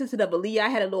wall consisted of Aaliyah. I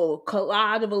had a little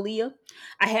collage of Aaliyah.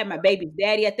 I had my baby's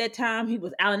daddy at that time. He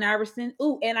was Allen Iverson.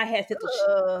 Ooh, and I had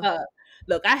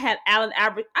look, I had Allen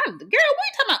Iverson. Girl, what are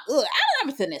you talking about? Allen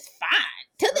Iverson is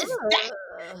fine to this day.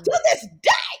 To this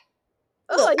day.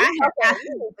 Look, you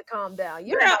need to calm down.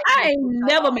 Girl, I ain't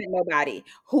never met nobody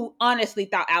who honestly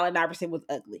thought Allen Iverson was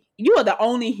ugly. You are the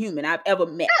only human I've ever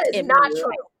met. That is not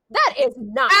true. That is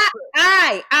not true.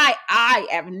 I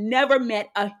have never met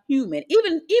a human,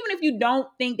 even if you don't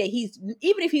think that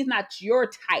even if he's not your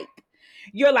type,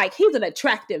 you're like, he's an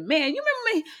attractive man. You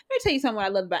remember me? Let me tell you something what I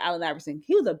love about Allen Iverson.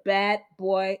 He was a bad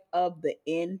boy of the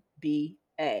NBA.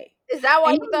 Is that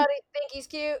why you think he's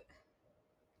cute?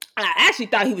 I actually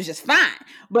thought he was just fine.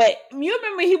 But you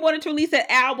remember he wanted to release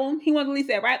that album? He wanted to release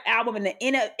that rap album, and the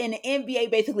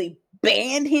NBA basically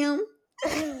banned him.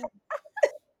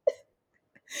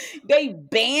 They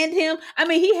banned him. I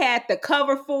mean, he had the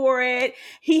cover for it.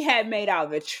 He had made all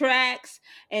the tracks,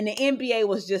 and the NBA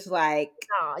was just like,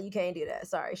 "Nah, you can't do that.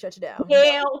 Sorry, shut you down."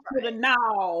 hell to the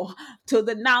no, to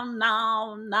the no,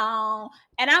 no, no.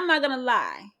 And I'm not gonna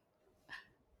lie.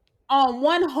 On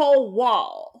one whole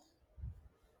wall,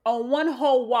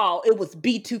 it was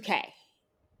B2K.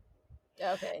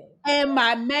 Okay. And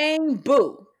my main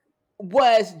boo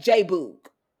was J Boog.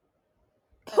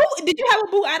 Who did you have a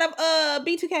boo out of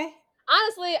B2K?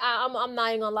 Honestly, I'm not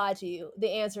even gonna lie to you. The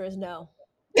answer is no.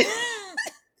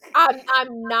 I'm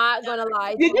not gonna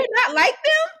lie to Did you not like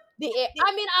them?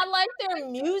 I mean, I like their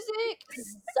music,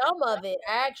 some of it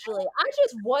actually. I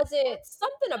just wasn't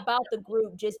something about the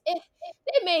group. They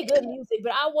made good music,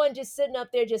 but I wasn't just sitting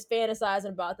up there just fantasizing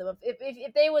about them.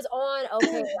 If they was on,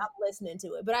 okay, I'm listening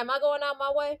to it. But am I going out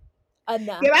my way?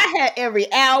 No. Yeah, I had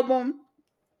every album.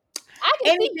 I can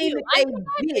see Anything you. that I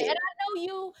they did. and I know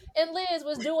you and Liz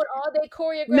was doing all their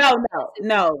choreography.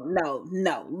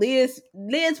 No.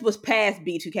 Liz was past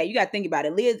B2K. You got to think about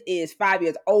it. Liz is 5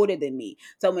 years older than me.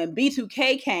 So when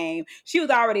B2K came, she was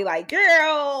already like,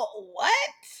 girl, what?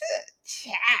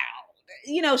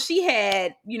 Child. She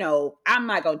had, I'm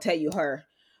not going to tell you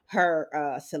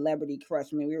her celebrity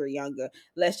crush when we were younger.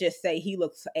 Let's just say he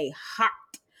looks a hot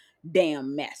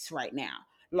damn mess right now.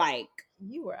 Like,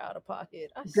 you were out of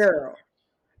pocket. Girl,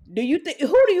 who do you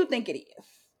think it is?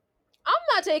 I'm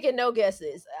not taking no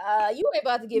guesses. You ain't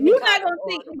about to give me. You're not gonna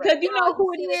think because you know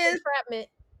who it is. Entrapment.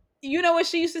 You know what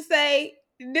she used to say?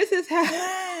 This is how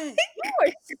you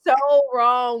are so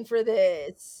wrong for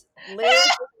this. Liz, this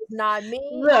is not me.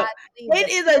 Look, it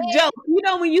is a joke. You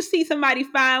know when you see somebody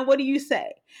fine, what do you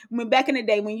say? When back in the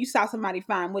day, when you saw somebody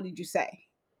fine, what did you say?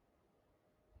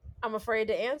 I'm afraid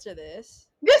to answer this.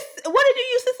 What did you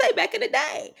used to say back in the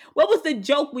day? What was the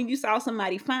joke when you saw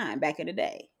somebody fine back in the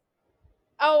day?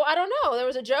 Oh, I don't know. There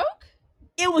was a joke?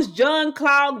 It was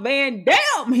Jean-Claude Van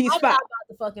Damme. He's fine. I'm not about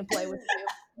to fucking play with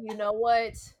you. You know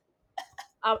what?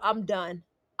 I'm done.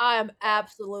 I am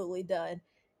absolutely done.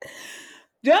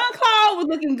 Jean-Claude was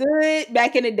looking good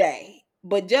back in the day.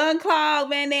 But Jean-Claude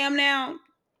Van Damme now,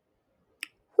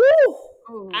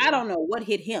 whew, I don't know what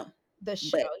hit him. The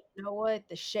show. You know what?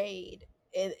 The shade.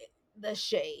 The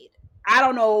shade. I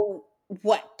don't know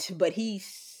what, but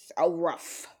he's a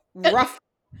rough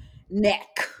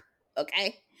neck.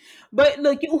 Okay, but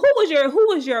look, who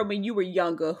was your when you were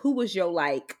younger? Who was your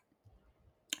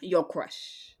your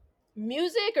crush?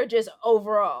 Music or just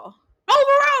overall?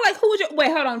 Overall, like who was your?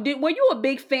 Wait, hold on. Were you a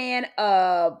big fan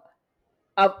of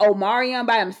Omarion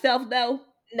by himself though?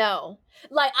 No,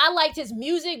 like I liked his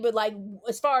music, but like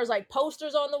as far as like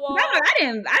posters on the wall, no, I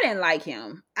didn't like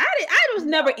him. I was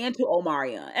never into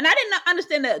Omarion, and I didn't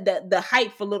understand the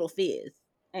hype for Little Fizz.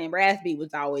 And Raspy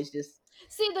was always just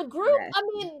the group. Raspy. I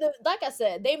mean, like I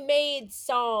said, they made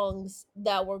songs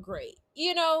that were great,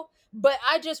 but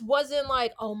I just wasn't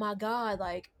like, oh my god,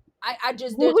 like I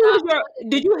just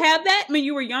did you have that when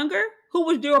you were younger? Who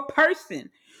was your person?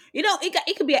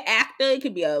 It could be an actor, it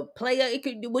could be a player,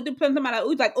 it would depend on somebody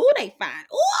who's like, oh, they fine.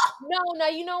 Oh, no,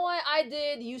 you know what? I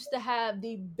did used to have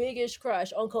the biggest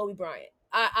crush on Kobe Bryant.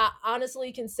 I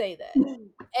honestly can say that.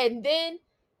 And then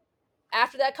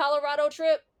after that Colorado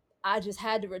trip, I just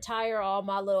had to retire all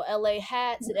my little LA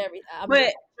hats and everything.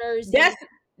 But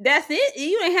that's it.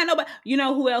 You ain't had nobody. You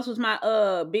know who else was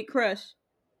my big crush?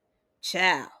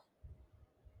 Child.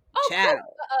 Oh,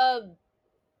 Child.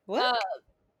 What?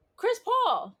 Chris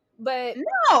Paul. But no,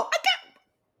 I got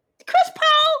Chris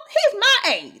Paul. He's my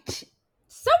age.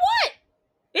 So what?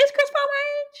 Is Chris Paul my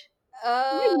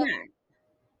age?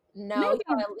 No,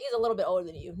 he's a little bit older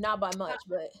than you. Not by much,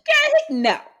 but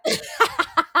no.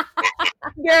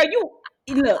 Girl,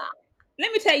 look.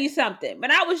 Let me tell you something.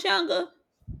 When I was younger,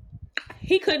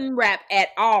 he couldn't rap at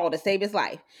all to save his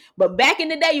life. But back in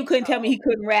the day, you couldn't tell me he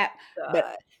couldn't rap. God.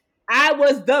 But I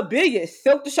was the biggest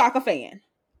Silk the Shocker fan.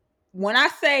 When I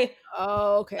say,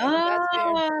 okay, that's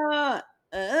fair.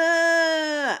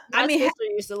 My sister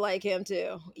used to like him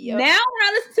too. Yep. Now when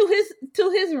I listen to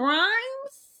his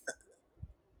rhymes,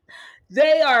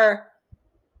 they are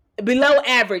below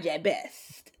average at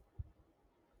best.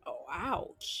 Oh,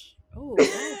 ouch! Oh,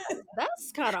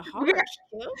 that's kind of harsh.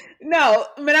 No,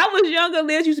 when I was younger,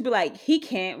 Liz used to be like, he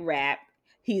can't rap.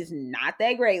 He's not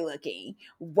that great looking.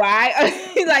 Why? I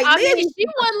mean, she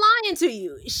wasn't lying to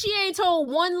you. She ain't told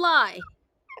one lie.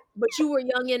 But you were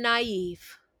young and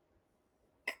naive.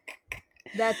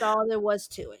 That's all there was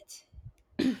to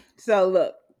it. So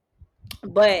look,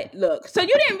 But look, so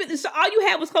you didn't. So all you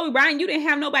had was Kobe Bryant. You didn't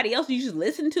have nobody else you just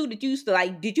listened to that you used to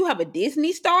like. Did you have a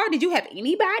Disney star? Did you have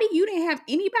anybody? You didn't have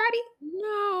anybody.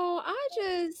 No, I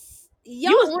just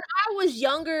You was when I was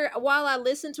younger, while I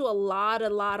listened to a lot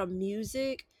of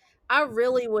music, I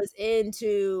really was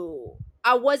into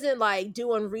I wasn't like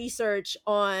doing research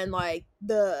on like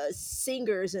the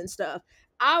singers and stuff.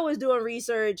 I was doing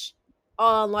research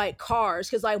on like cars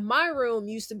cuz like my room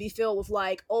used to be filled with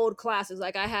like old classics.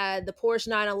 Like I had the Porsche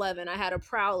 911, I had a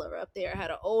Prowler up there, I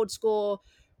had an old school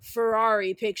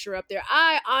Ferrari picture up there.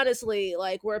 I honestly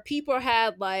like where people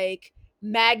had like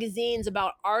magazines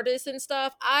about artists and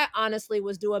stuff. I honestly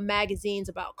was doing magazines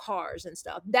about cars and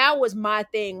stuff. That was my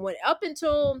thing when up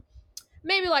until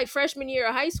maybe like freshman year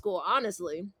of high school,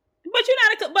 honestly. but you're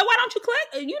not a. But why don't you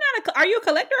collect? You're not a. Are you a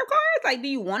collector of cars? Like, do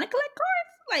you want to collect cars?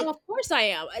 Like, Of course I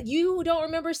am. You don't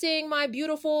remember seeing my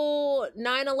beautiful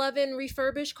 911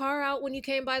 refurbished car out when you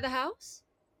came by the house?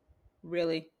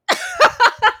 really?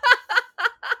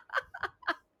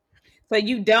 So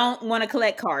you don't want to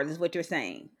collect cars, is what you're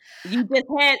saying? You just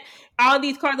had all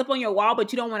these cars up on your wall,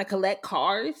 but you don't want to collect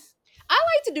cars, I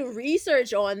like to do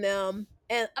research on them,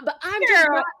 and but I'm just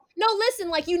girl. not. No, listen,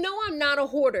 like you know, I'm not a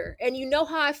hoarder, and you know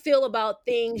how I feel about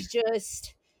things.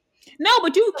 Just No,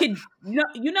 but you could.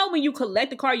 You know when you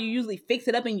collect a car, you usually fix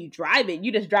it up and you drive it.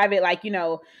 You just drive it like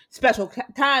special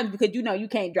times because you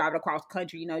can't drive it across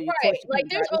country. Of right, course you like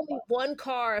can't drive there's it. only one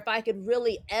car if I could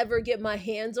really ever get my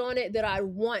hands on it that I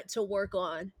want to work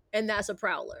on, and that's a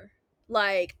Prowler.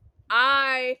 Like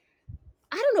I,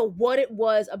 I don't know what it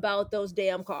was about those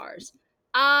damn cars.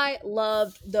 I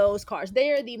loved those cars.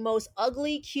 They are the most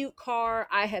ugly, cute car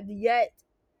I have yet.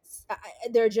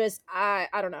 They're just I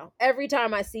don't know. Every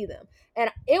time I see them, and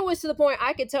it was to the point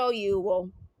I could tell you.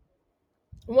 Well,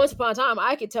 once upon a time,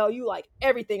 I could tell you like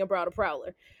everything about a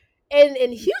Prowler. And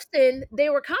in Houston, they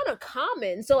were kind of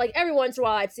common. So like every once in a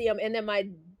while, I'd see them, and then I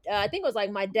think it was like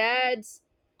my dad's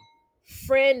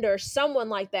friend or someone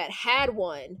like that had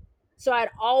one. So I'd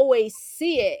always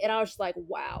see it, and I was just like,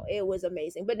 wow, it was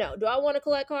amazing. But no, do I want to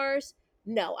collect cars?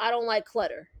 No, I don't like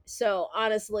clutter. So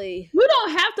honestly, You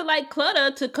don't have to like clutter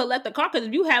to collect a car because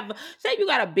if you have, say, you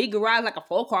got a big garage like a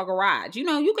 4-car garage,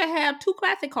 you can have 2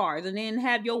 classic cars and then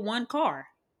have your one car.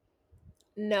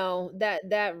 no,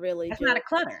 that really That's not a just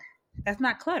clutter. That's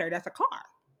not clutter. That's a car.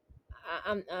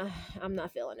 I'm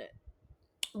not feeling it.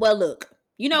 Well, look,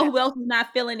 you know That who else is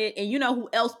not feeling it, and you know who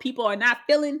else people are not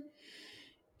feeling?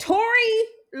 Tory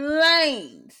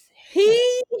Lanez. He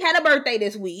had a birthday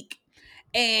this week,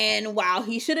 and while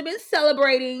he should have been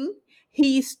celebrating,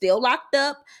 he's still locked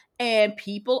up, and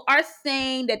people are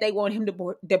saying that they want him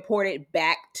deported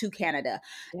back to Canada.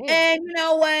 damn. And you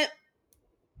know what?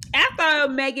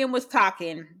 After Megan was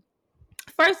talking,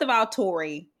 first of all,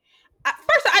 Tory.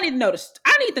 First, I need to know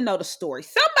I need to know the story.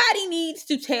 Somebody needs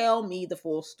to tell me the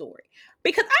full story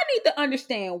because I need to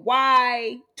understand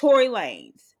why Tory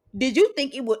Lanez. Did you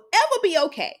think it would ever be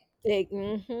okay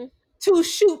Mm-hmm. to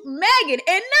shoot Megan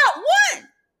and not one,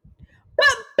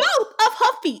 but both of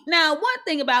her feet? Now, one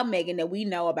thing about Megan that we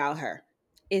know about her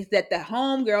is that the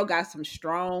homegirl got some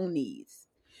strong knees.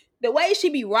 The way she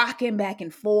be rocking back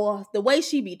and forth, the way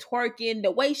she be twerking,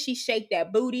 the way she shake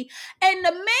that booty, and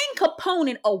the main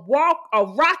component of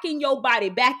rocking your body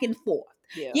back and forth.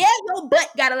 Yeah. Yeah, your butt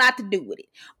got a lot to do with it,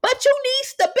 but you need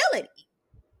stability,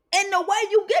 and the way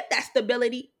you get that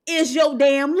stability is your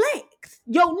damn legs,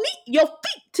 your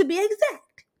feet to be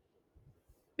exact.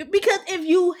 Because if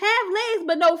you have legs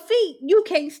but no feet, you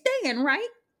can't stand, right?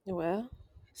 Well,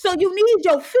 So you need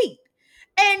your feet.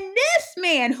 And this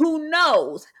man who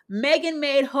knows Megan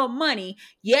made her money,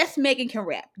 yes, Megan can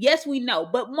rap. Yes, we know.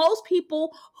 But most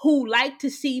people who like to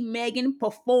see Megan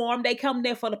perform, they come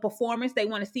there for the performance. They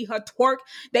want to see her twerk.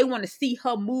 They want to see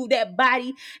her move that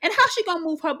body. And how she gonna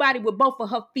move her body with both of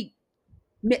her feet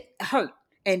hurt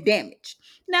and damaged?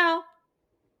 Now,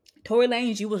 Tory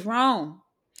Lanez, you was wrong.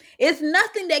 It's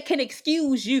nothing that can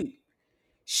excuse you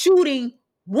shooting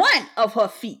one of her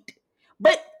feet.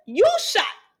 But you shot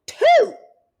two.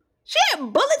 She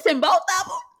had bullets in both of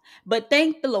them. But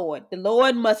thank the Lord. The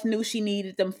Lord must knew she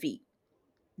needed them feet.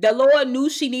 The Lord knew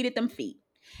she needed them feet.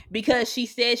 Because she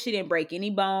said she didn't break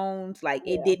any bones. Like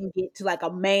it yeah. didn't get to like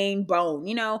a main bone.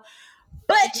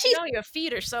 But You she know your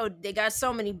feet are so they got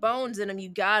so many bones in them. You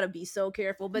gotta be so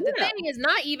careful. But the yeah, thing is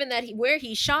not even that where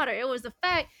he shot her. It was the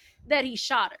fact that he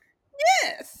shot her.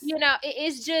 yes.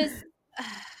 It's just.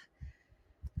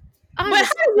 I'm But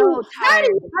just so tired.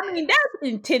 I mean, that's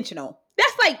intentional.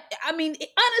 That's like, I mean,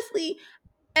 honestly,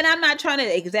 and I'm not trying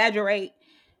to exaggerate,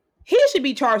 he should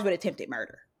be charged with attempted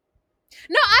murder.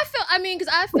 No, because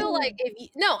I feel like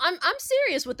I'm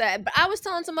serious with that. But I was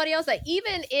telling somebody else that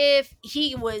even if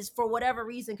he was, for whatever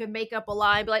reason, could make up a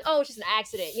lie and be like, oh, it's just an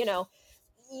accident,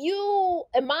 you,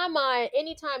 in my mind,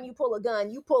 anytime you pull a gun,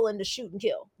 you pull in to shoot and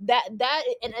kill.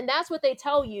 And that's what they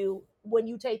tell you when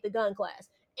you take the gun class.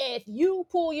 If you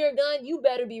pull your gun, you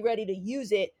better be ready to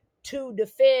use it to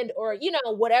defend, or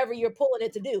whatever you're pulling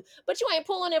it to do. But you ain't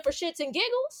pulling it for shits and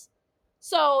giggles.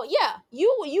 So yeah,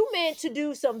 you meant to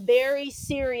do some very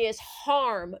serious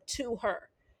harm to her,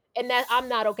 and that I'm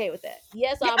not okay with that.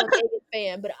 Yes, Yeah, I'm a Megan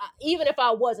fan, but even if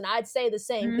I wasn't, I'd say the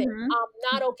same thing. hmm I'm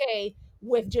not okay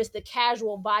with just the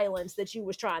casual violence that you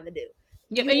was trying to do.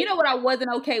 yeah, You and you need know what I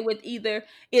wasn't okay with either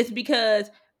is because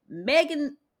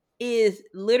Megan is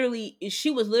literally,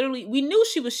 she was literally, we knew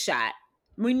she was shot.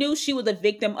 We knew she was a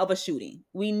victim of a shooting.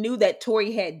 We knew that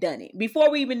Tory had done it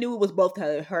before we even knew it was both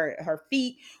her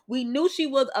feet. We knew she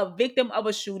was a victim of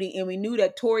a shooting, and we knew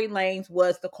that Tory Lanez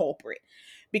was the culprit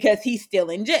because he's still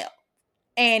in jail,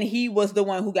 and he was the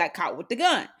one who got caught with the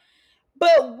gun.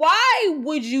 But why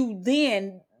would you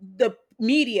then, the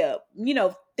media,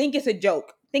 think it's a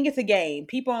joke, think it's a game,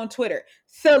 people on Twitter,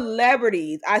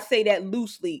 celebrities, I say that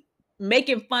loosely,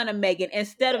 making fun of Megan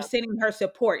instead of yeah. sending her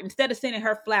support, instead of sending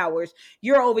her flowers,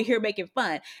 you're over here making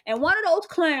fun. And one of those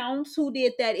clowns who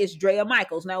did that is Drea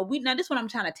Michaels. Now this is what I'm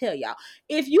trying to tell y'all.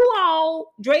 If you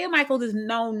all, Drea Michaels is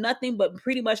known nothing but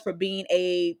pretty much for being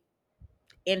a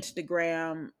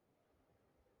Instagram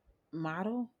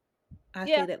model. I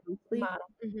Yeah, say that loosely. model.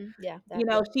 Yeah, that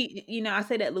I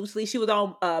say that loosely. She was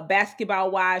on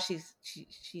Basketball Wives.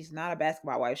 She's not a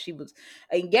basketball wife. She was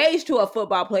engaged to a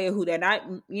football player who they're not,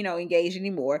 engaged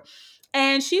anymore.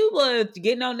 And she was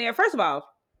getting on there. First of all,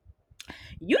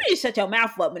 you need to shut your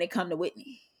mouth up when it come to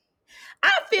Whitney.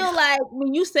 I feel like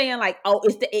when you saying like, oh,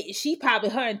 she probably,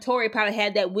 her and Tori probably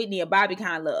had that Whitney and Bobby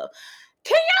kind of love.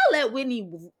 Can y'all let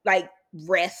Whitney like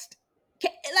rest?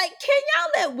 Can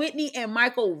y'all let Whitney and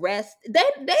Michael rest? They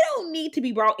don't need to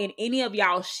be brought in any of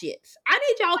y'all shits. I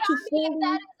need y'all to that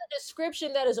fully. is a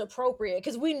description that is appropriate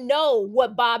because we know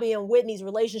what Bobby and Whitney's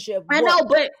relationship I was. know,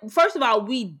 but first of all,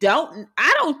 we don't.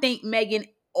 I don't think Megan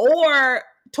or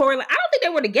Tory. I don't think they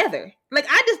were together. Like,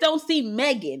 I just don't see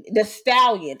Megan the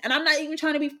Stallion, and I'm not even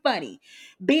trying to be funny,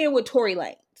 being with Tory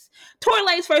Lanez. Tory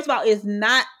Lanez, first of all, is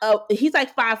not a. He's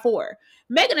like 5'4".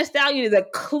 Megan Thee Stallion is a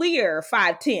clear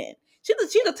 5'10".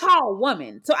 She's a tall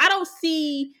woman, so I don't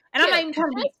see. And I'm Yeah, not even trying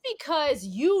to be. just because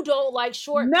you don't like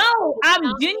short No, people does I'm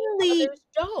not mean genuinely others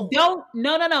don't. don't.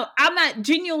 No, no, no. I'm not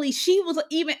genuinely. She was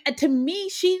even to me.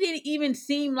 She didn't even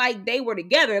seem like they were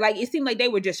together. Like, it seemed like they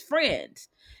were just friends,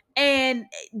 and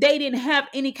they didn't have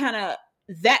any kind of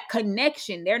that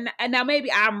connection. They're not. And now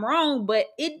maybe I'm wrong, but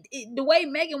the way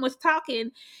Megan was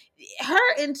talking,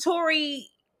 her and Tori,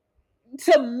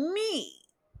 to me,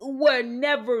 were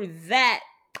never that.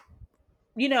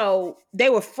 They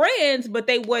were friends, but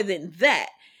they wasn't that.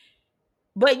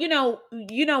 But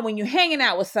when you're hanging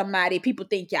out with somebody, people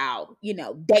think y'all,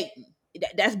 dating.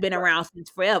 That's been Right. around since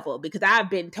forever, because I've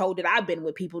been told that I've been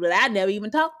with people that I never even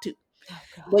talked to. Oh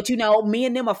God. But me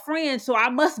and them are friends, so I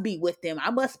must be with them. I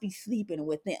must be sleeping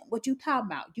with them. What you talking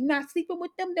about? You not sleeping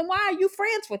with them? Then why are you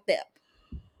friends with them?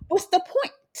 What's the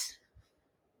point?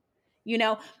 You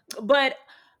know? But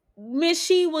Miss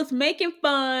She was making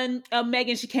fun of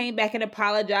Megan. She came back and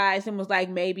apologized and was like,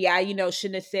 maybe I,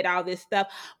 shouldn't have said all this stuff.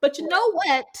 But you know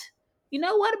what? You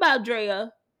know what about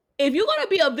Drea? If you're gonna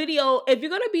be if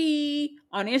you're gonna be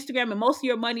on Instagram and most of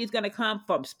your money is gonna come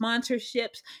from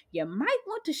sponsorships, you might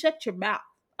want to shut your mouth.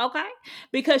 Okay?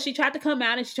 Because she tried to come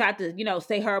out and she tried to,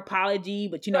 say her apology,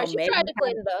 but Right, she tried Megan to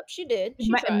clean it up. She did.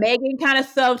 She tried. Megan kind of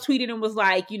subtweeted and was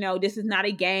like, this is not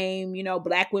a game.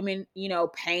 Black women,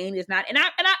 pain is not. And I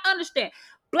understand.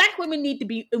 Black women need to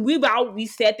be. We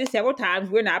said this several times.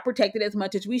 We're not protected as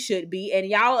much as we should be, and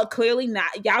y'all are clearly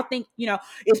not. Y'all think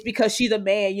it's because she's a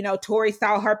man. Tory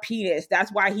saw her penis.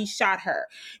 That's why he shot her.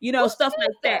 Who Stuff said like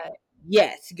that. that?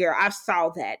 Yes, girl, I saw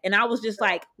that, and I was just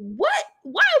like, what?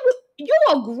 Why would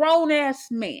you're a grown ass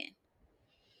man?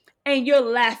 And you're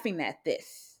laughing at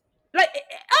this. Like,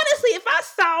 honestly, if I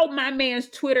saw my man's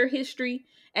Twitter history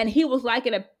and he was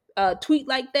liking a tweet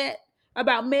like that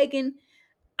about Megan,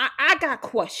 I got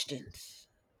questions.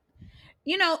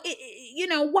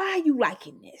 Why are you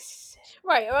liking this?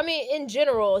 Right. I mean, in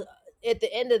general, at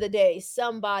the end of the day,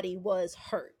 somebody was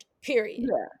hurt. Period.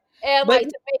 Yeah, And but like,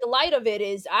 to make light of it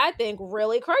is, I think,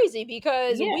 really crazy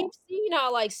because yeah, we've seen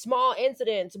how like small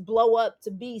incidents blow up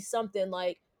to be something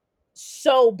like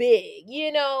so big.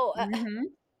 hmm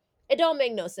It don't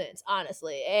make no sense,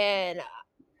 honestly. And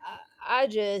I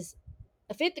just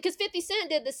 50 because 50 Cent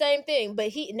did the same thing, but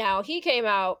he came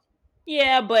out.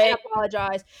 Yeah, I but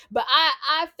apologize, but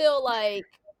I feel like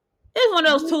it's one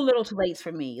of those too little too late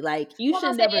for me. Like you well, I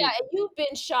should say never. yeah, and you've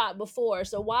been shot before,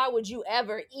 so why would you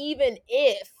ever, even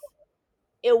if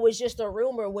it was just a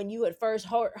rumor when you had first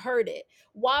heard it,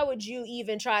 why would you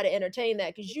even try to entertain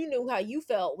that? Because you knew how you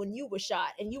felt when you were shot,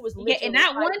 and you was Yeah, and literally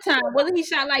that one fighting time, for wasn't he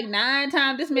shot like 9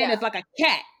 times? This man yeah. is like a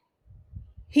cat.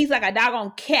 He's like a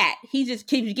doggone cat. He just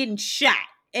keeps getting shot.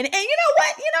 And you know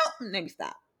what? Let me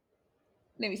stop.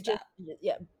 Let me Just stop.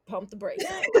 yeah, pump the brakes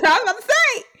on it. Because I was about to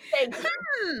say, Thank you,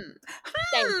 hmm,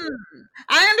 thank you,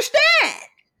 I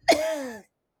understand.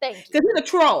 thank Because you. he's a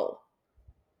troll.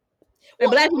 And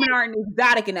Well, black women aren't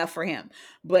exotic enough for him.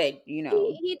 But,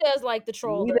 he does like the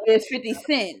troll neither though. is 50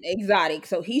 Cent exotic.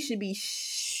 So he should be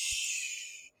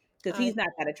because I he's not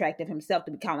that attractive himself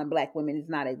to be calling black women is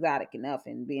not exotic enough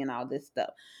and being all this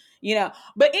stuff.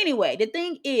 But anyway, the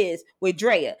thing is with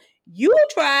Drea, you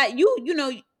try,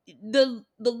 the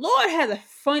Lord has a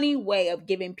funny way of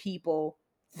giving people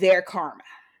their karma.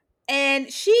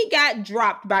 And she got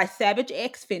dropped by Savage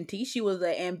X Fenty. She was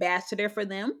an ambassador for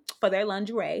them for their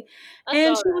lingerie. I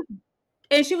And saw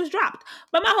she that. was dropped.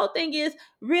 But my whole thing is,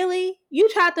 really, you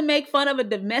tried to make fun of a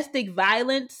domestic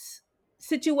violence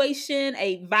situation,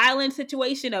 a violent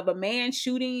situation of a man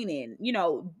shooting, and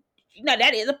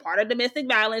that is a part of domestic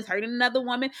violence, hurting another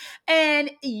woman,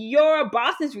 and your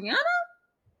boss is Rihanna.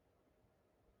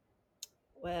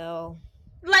 Well,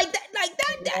 Like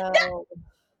that well,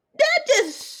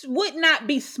 just would not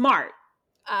be smart.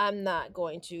 I'm not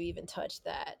going to even touch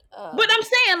that. But I'm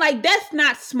saying, like, that's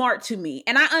not smart to me.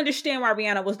 And I understand why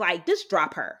Rihanna was like, just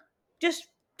drop her. Just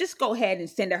go ahead and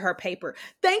send her paper.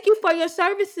 Thank you for your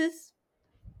services.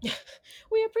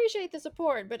 We appreciate the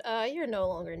support, but you're no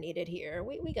longer needed here.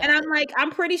 We And got I'm this. like,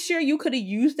 I'm pretty sure you could have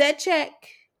used that check,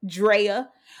 Drea.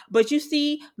 But you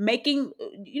see, making,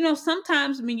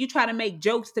 sometimes when you try to make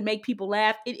jokes to make people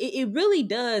laugh, it really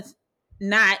does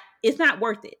not, it's not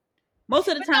worth it. Most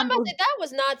of the But time, that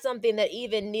was not something that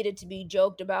even needed to be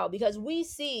joked about because we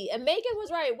see, and Megan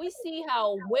was right, we see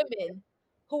how women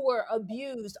who were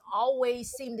abused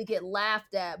always seem to get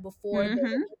laughed at before they were mm-hmm.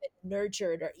 even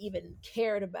nurtured or even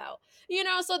cared about.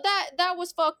 So that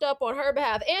was fucked up on her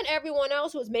behalf and everyone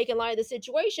else who was making light of the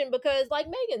situation because, like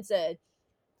Megan said,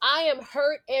 I am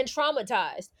hurt and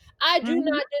traumatized. Mm-hmm.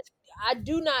 I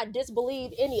do not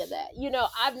disbelieve any of that.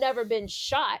 I've never been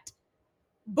shot,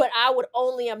 but I would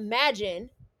only imagine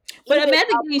But even imagine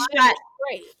a getting minor shot.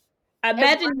 stray, a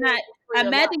Imagine minor not. for your life.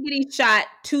 Imagine getting shot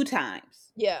 2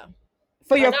 times Yeah.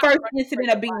 for Or your not first for incident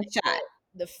your of being life, shot.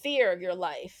 the fear of your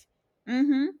life.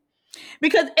 Mm-hmm.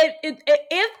 Because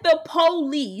if the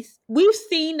police,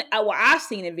 I've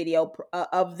seen a video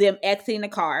of them exiting the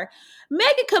car.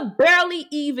 Megan could barely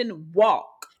even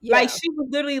walk. Like Yeah. she was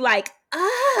literally like,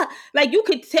 like you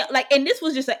could tell, like, and this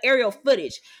was just an aerial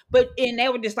footage, and they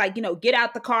were just like, get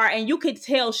out the car, and you could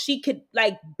tell she could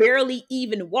like barely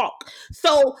even walk.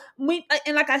 So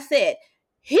and like I said,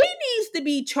 he needs to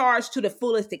be charged to the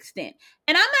fullest extent.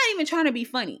 And I'm not even trying to be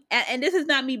funny. And this is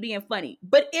not me being funny.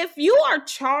 But if you are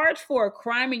charged for a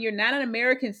crime and you're not an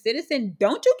American citizen,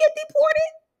 don't you get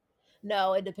deported?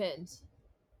 No, it depends.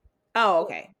 Oh,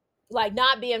 okay. Like,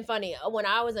 not being funny. When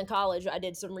I was in college, I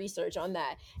did some research on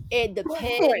that. It Wait,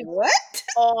 depends what?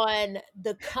 on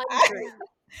the country.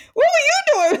 What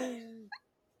were you doing?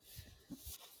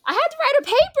 I had to write a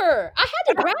paper. I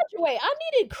had to graduate. I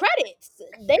needed credits.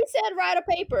 They said write a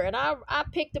paper, and I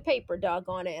picked a paper,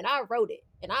 doggone it, and I wrote it,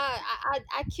 and I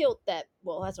killed that.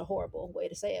 Well, that's a horrible way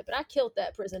to say it, but I killed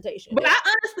that presentation. But I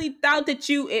honestly thought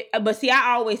that but see,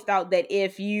 I always thought that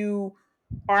if you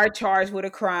are charged with a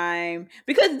crime,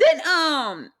 because then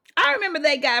I remember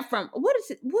that guy from what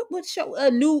is it? What show?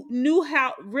 New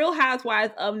house, Real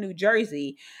Housewives of New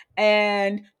Jersey,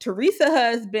 and Teresa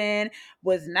husband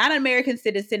was not an American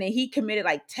citizen, and he committed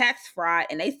like tax fraud,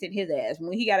 and they sent his ass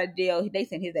when he got a deal. They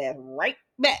sent his ass right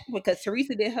back because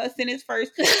Teresa did her sentence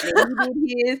first, and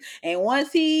he did his, and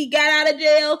once he got out of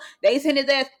jail, they sent his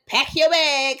ass pack your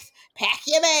bags. Pack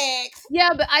your bags. Yeah,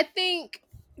 but I think,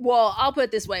 well, I'll put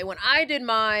it this way. When I did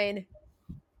mine,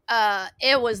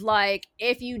 it was like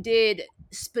if you did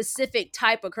specific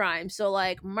type of crime, so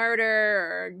like murder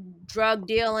or drug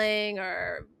dealing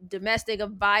or domestic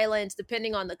violence,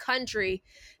 depending on the country,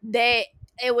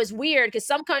 it was weird because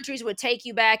some countries would take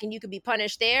you back and you could be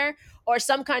punished there, or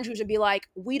some countries would be like,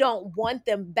 we don't want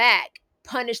them back,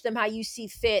 punish them how you see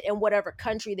fit in whatever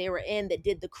country they were in that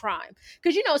did the crime.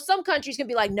 Because some countries can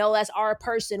be like, no, that's our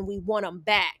person, we want them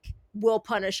back, we'll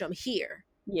punish them here.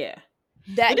 Yeah.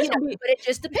 That But this but gonna be it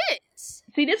just depends.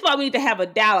 See, this is why we need to have a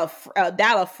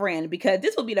dollar friend, because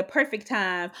this will be the perfect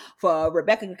time for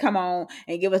Rebecca to come on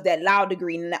and give us that law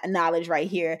degree knowledge right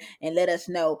here and let us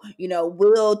know,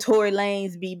 will Tory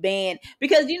Lanez be banned?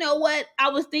 Because you know what? I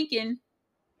was thinking,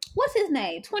 what's his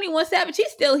name? 21 Savage.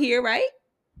 He's still here, right?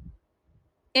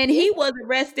 And he was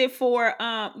arrested for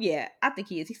yeah, I think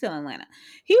he is. He's still in Atlanta.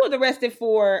 He was arrested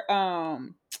for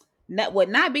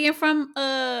not being from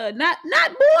not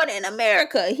born in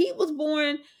America. He was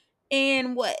born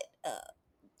in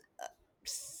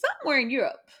somewhere in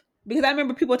Europe. Because I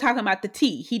remember people talking about the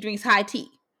tea. He drinks high tea.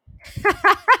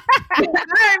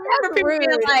 I remember people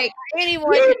being like,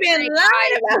 anyone you've been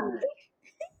lying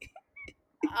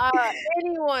about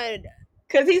anyone,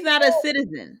 because he's not a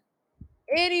citizen.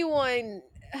 Anyone,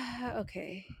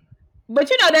 okay.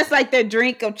 But that's like their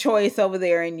drink of choice over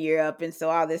there in Europe, and so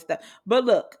all this stuff. But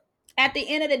look, at the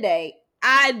end of the day,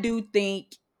 I do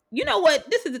think, you know what?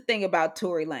 This is the thing about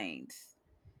Tory Lanez.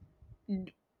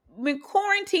 When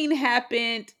quarantine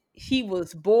happened, he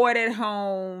was bored at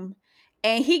home,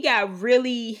 and he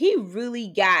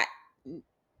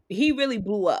really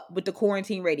blew up with the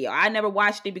quarantine radio. I never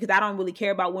watched it because I don't really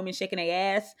care about women shaking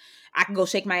their ass. I can go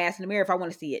shake my ass in the mirror if I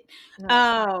want to see it.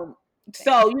 No.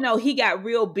 So, he got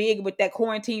real big with that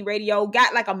quarantine radio,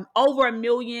 got like over 1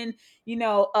 million,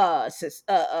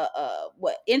 Instagram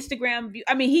view.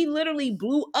 I mean, he literally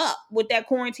blew up with that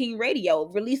quarantine radio,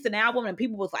 released an album, and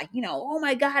people was like, oh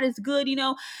my God, it's good,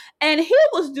 and he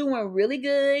was doing really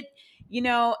good,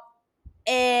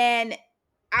 and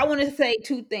I want to say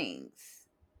two things.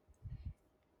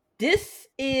 This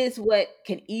is what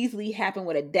can easily happen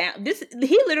with a down.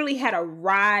 He literally had a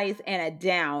rise and a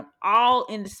down all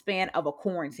in the span of a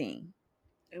quarantine.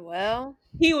 Well,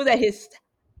 he was at his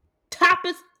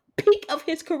toppest peak of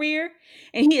his career,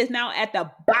 and he is now at the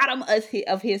bottom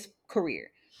of his career.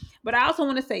 But I also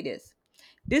want to say this.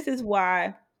 This is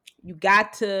why you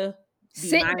got to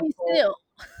sit still.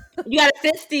 You got to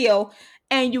sit still,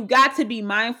 and you got to be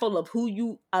mindful of who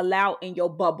you allow in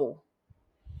your bubble.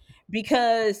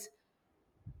 Because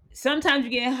sometimes you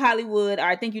get in Hollywood, or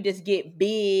I think you just get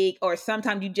big, or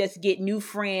sometimes you just get new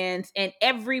friends, and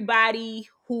everybody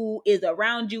who is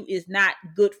around you is not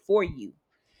good for you.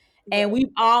 And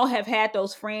we all have had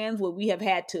those friends where we have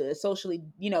had to socially,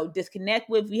 disconnect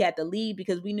with. We had to leave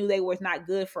because we knew they were not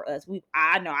good for us.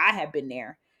 I know I have been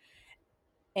there.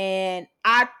 And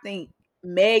I think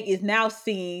Meg is now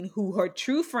seeing who her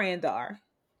true friends are.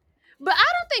 But I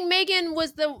don't think Megan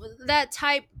was that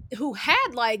type who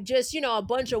had like just, a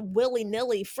bunch of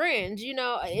willy-nilly friends,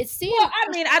 it seemed. Well, I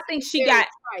mean, I think she got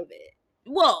private.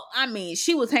 Well, I mean,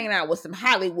 she was hanging out with some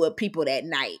Hollywood people that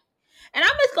night. And I'm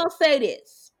just going to say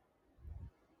this.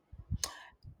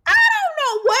 I don't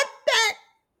know what that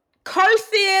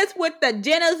curse is with the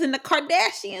Jenners and the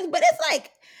Kardashians, but it's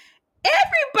like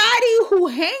everybody who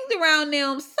hangs around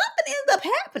them, something ends up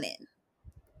happening.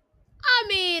 I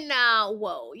mean, now,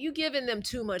 whoa, you giving them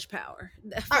too much power.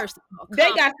 First of all,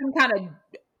 they got some kind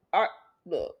of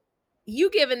look. You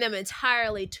giving them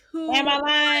entirely too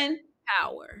much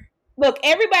power. Look,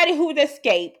 everybody who's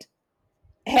escaped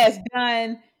is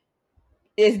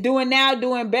doing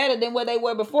better than what they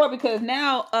were before, because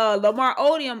now Lamar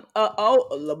Odom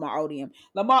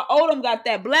got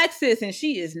that black sis, and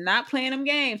she is not playing them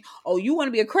games. Oh, you want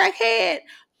to be a crackhead?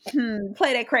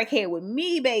 Play that crackhead with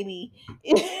me, baby.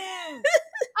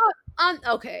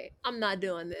 Okay, I'm not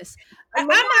doing this. I'm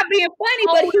not being funny,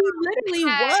 but he literally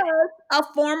was a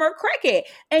former crackhead.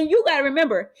 And you got to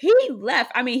remember, he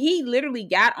left. I mean, he literally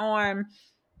got on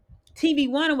TV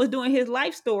One and was doing his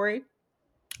life story.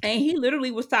 And he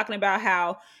literally was talking about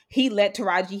how he let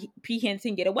Taraji P.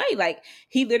 Henson get away. Like,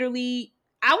 he literally,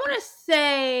 I want to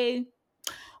say,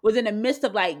 was in the midst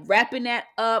of like wrapping that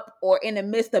up, or in the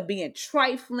midst of being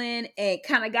trifling, and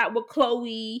kind of got with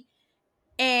Khloe.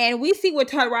 And we see where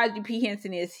Taraji P.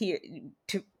 Henson is here.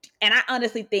 And I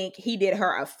honestly think he did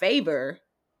her a favor.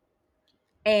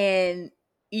 And,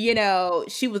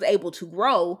 she was able to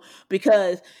grow,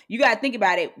 because you got to think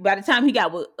about it. By the time he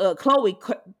got with Khloe,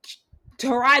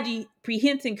 Taraji P.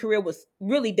 Henson career was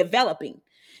really developing.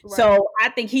 Right. So I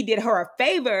think he did her a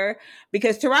favor,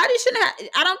 because Taraji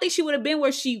I don't think she would have been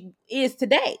where she is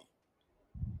today.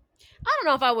 I don't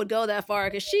know if I would go that far,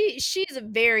 because she's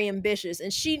very ambitious,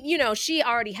 and she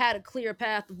already had a clear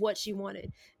path of what she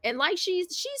wanted. And like she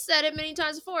said it many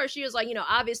times before, she was like,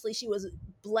 obviously she was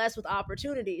blessed with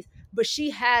opportunities, but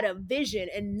she had a vision,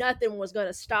 and nothing was going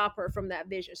to stop her from that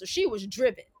vision. So she was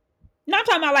driven. No, I'm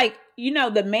talking about like,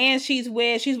 the man she's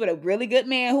with a really good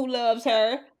man who loves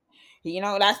her.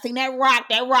 I seen that rock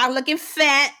looking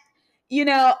fat.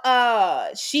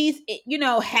 She's,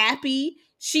 happy.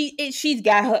 she's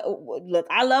got her look.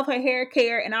 I love her hair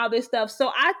care and all this stuff.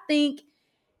 So I think,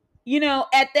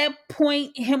 at that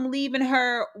point, him leaving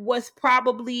her was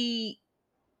probably,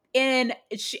 and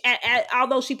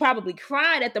although she probably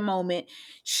cried at the moment,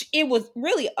 it was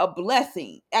really a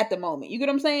blessing at the moment. You get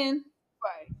what I'm saying?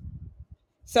 Right.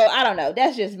 So I don't know.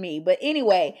 That's just me. But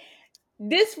anyway,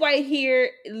 this right here,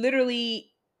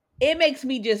 literally, it makes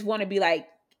me just want to be like,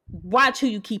 watch who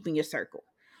you keep in your circle.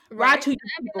 Right. Watch who you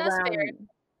I mean, keep that's around fair. you.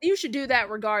 You should do that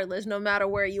regardless, no matter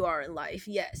where you are in life.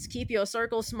 Yes, keep your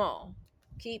circle small.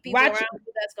 Keep people Watch. around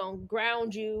you that's gonna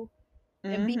ground you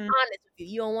and be Mm-hmm. honest with you.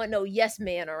 You don't want no yes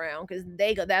man around because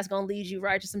that's gonna lead you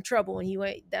right to some trouble, and you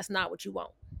ain't. That's not what you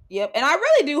want. Yep. And I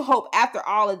really do hope after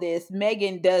all of this,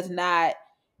 Megan does not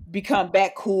become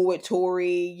back cool with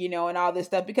Tori, and all this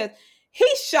stuff, because he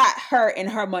shot her in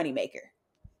her moneymaker.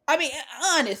 I mean,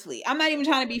 honestly, I'm not even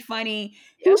trying to be funny.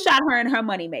 Yeah. He shot her in her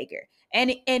moneymaker.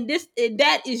 And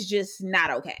that is just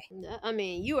not okay. I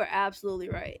mean, you are absolutely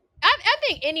right. I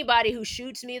think anybody who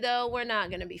shoots me though, we're not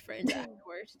gonna be friends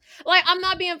afterwards. Like, I'm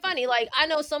not being funny. Like, I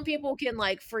know some people can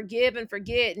like forgive and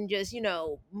forget and just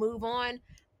move on.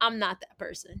 I'm not that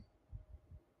person.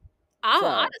 I So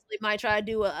honestly might try to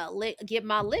do a lick, get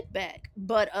my lick back,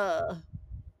 but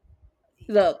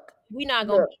look, we not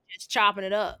gonna be just chopping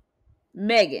it up.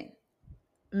 Megan,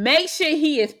 make sure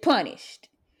he is punished.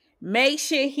 Make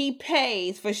sure he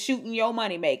pays for shooting your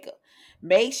moneymaker.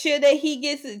 Make sure that he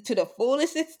gets it to the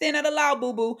fullest extent of the law,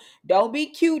 boo boo. Don't be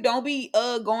cute. Don't be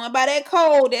going by that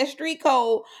code, that street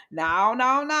code. No,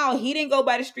 no, no. He didn't go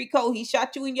by the street code. He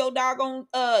shot you in your doggone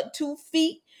 2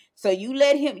 feet. So you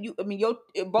let him. Your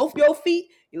both your feet.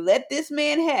 You let this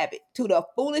man have it to the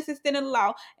fullest extent of the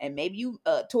law. And maybe you,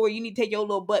 Tori, you need to take your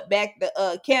little butt back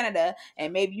to Canada,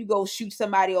 and maybe you go shoot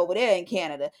somebody over there in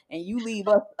Canada, and you leave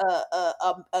us,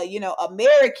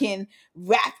 American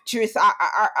rapturous,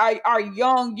 are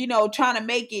young, trying to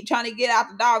make it, trying to get out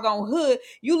the doggone hood.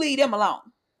 You leave them alone.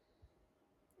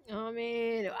 I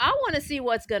mean, I want to see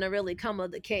what's gonna really come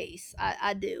of the case.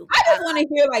 I do. I just want to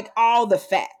hear like all the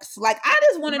facts. Like, I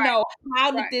just want to Right, know,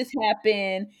 how did right. this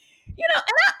happen? And I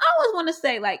always want to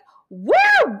say, like,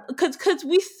 where, because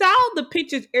we saw the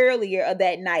pictures earlier of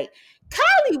that night.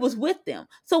 Kylie was with them.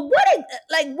 So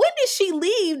like, when did she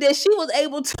leave that she was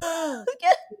able to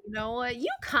get? You know what? You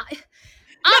can't.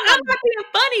 I'm not being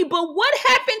funny, but what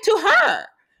happened to her?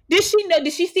 Did she know?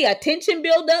 Did she see attention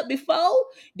build up before?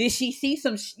 Did she see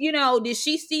some? Did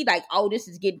she see like, oh, this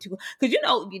is getting too? Because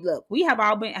look, we have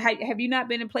all been. Have you not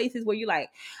been in places where you're like,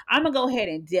 I'm gonna go ahead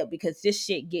and dip because this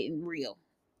shit getting real.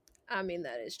 I mean,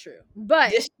 that is true,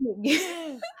 but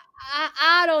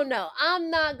I don't know.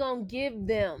 I'm not gonna give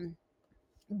them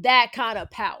that kind of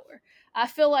power. I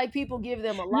feel like people give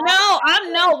them a lot. No,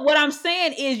 I'm no. What I'm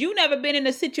saying is, you never been in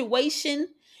a situation.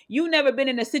 You never been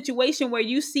in a situation where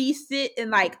you see sit and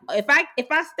like, if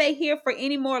I stay here for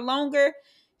any more longer,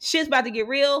 shit's about to get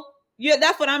real. Yeah,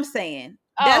 that's what I'm saying.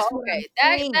 That's Oh, what I'm okay.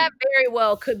 That saying. very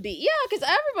well could be. Yeah, because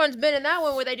everyone's been in that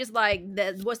one where they just like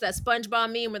that. What's that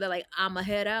SpongeBob meme where they're like, "I'ma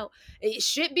head out." It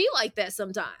should be like that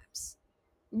sometimes.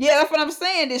 Yeah, that's what I'm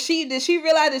saying. Did she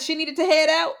realize that she needed to head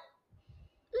out?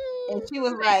 And she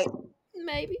was like,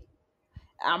 Maybe.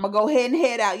 I'm gonna go ahead and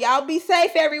head out. Y'all be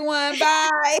safe, everyone.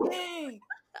 Bye.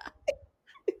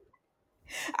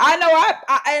 I know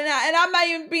and I'm not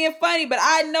even being funny, but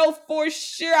I know for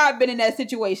sure I've been in that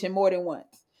situation more than once.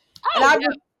 And Oh I've yeah.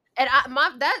 And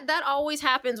that always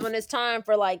happens when it's time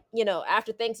for like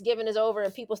after Thanksgiving is over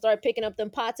and people start picking up them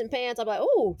pots and pans. I'm like,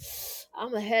 oh,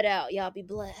 I'm gonna head out. Y'all be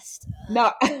blessed.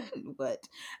 no, but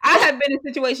I have been in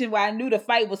a situation where I knew the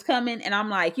fight was coming, and I'm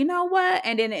like, you know what?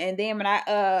 And then when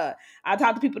I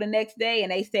talk to people the next day,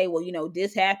 and they say, well,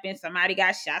 this happened. Somebody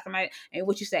got shot. Somebody, and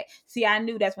what you say? See, I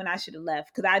knew that's when I should have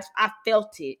left, because I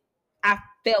felt it. I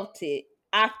felt it.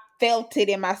 I felt it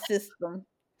in my system.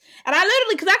 And I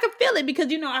literally, because I could feel it,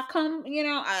 because I come,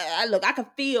 I look, I could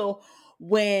feel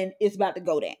when it's about to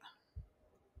go down.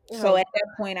 So at that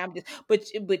point, I'm just,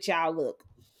 but y'all look,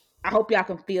 I hope y'all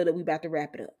can feel that we about to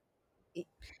wrap it up.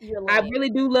 I really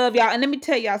do love y'all, and let me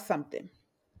tell y'all something.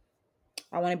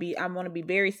 I want to be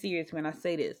very serious when I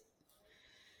say this.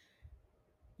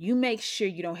 You make sure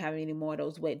you don't have any more of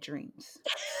those wet dreams.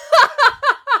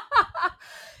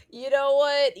 You know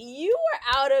what? You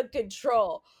are out of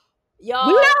control. Y'all,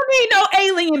 we don't need no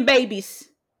alien babies.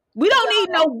 We don't need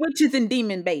no witches and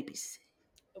demon babies.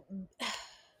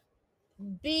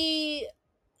 Be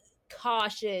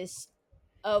cautious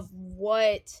of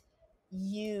what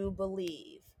you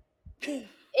believe.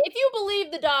 if you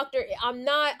believe the doctor, I'm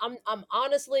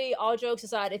honestly, all jokes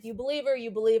aside, if you believe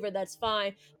her, that's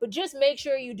fine. But just make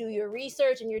sure you do your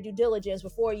research and your due diligence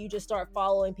before you just start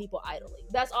following people idly.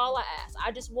 That's all I ask.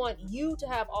 I just want you to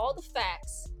have all the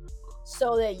facts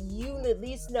so that you at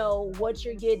least know what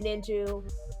you're getting into.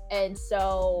 And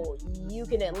so you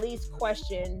can at least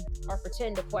question or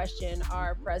pretend to question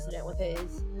our president with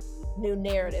his new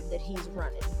narrative that he's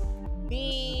running.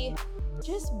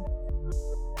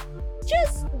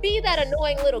 Just be that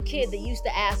annoying little kid that used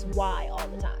to ask why all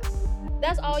the time.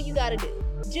 That's all you gotta do.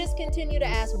 Just continue to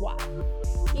ask why.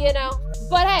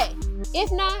 But hey, if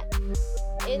not,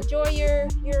 enjoy your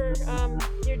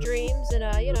dreams and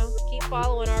keep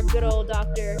following our good old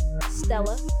Dr.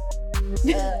 Stella.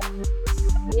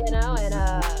 And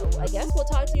I guess we'll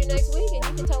talk to you next week and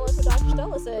you can tell us what Dr.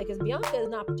 Stella said, because Bianca is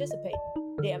not participating.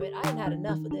 Damn it, I didn't had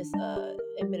enough of this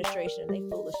administration and they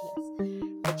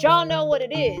foolishness. But y'all know what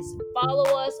it is. Follow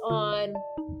us on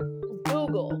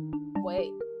Google.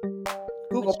 Wait.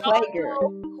 Google Play, girl.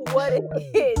 What it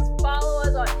is. Follow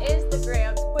us on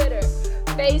Instagram, Twitter,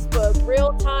 Facebook,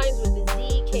 Real Times with the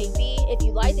ZKB. If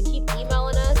you'd like to keep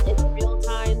emailing us, it's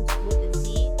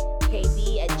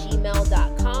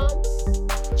realtimeswiththezkb@gmail.com.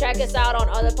 Check us out on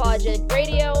Unapologetic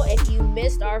Radio. If you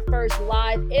missed our first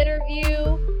live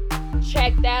interview,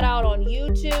 check that out on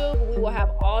YouTube. We will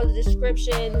have all the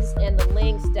descriptions and the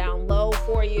links down low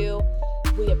for you.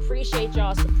 We appreciate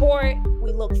y'all's support.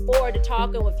 We look forward to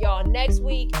talking with y'all next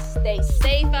week. Stay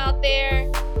safe out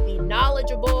there. Be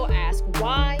knowledgeable. Ask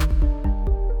why.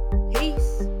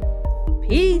 Peace.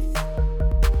 Peace.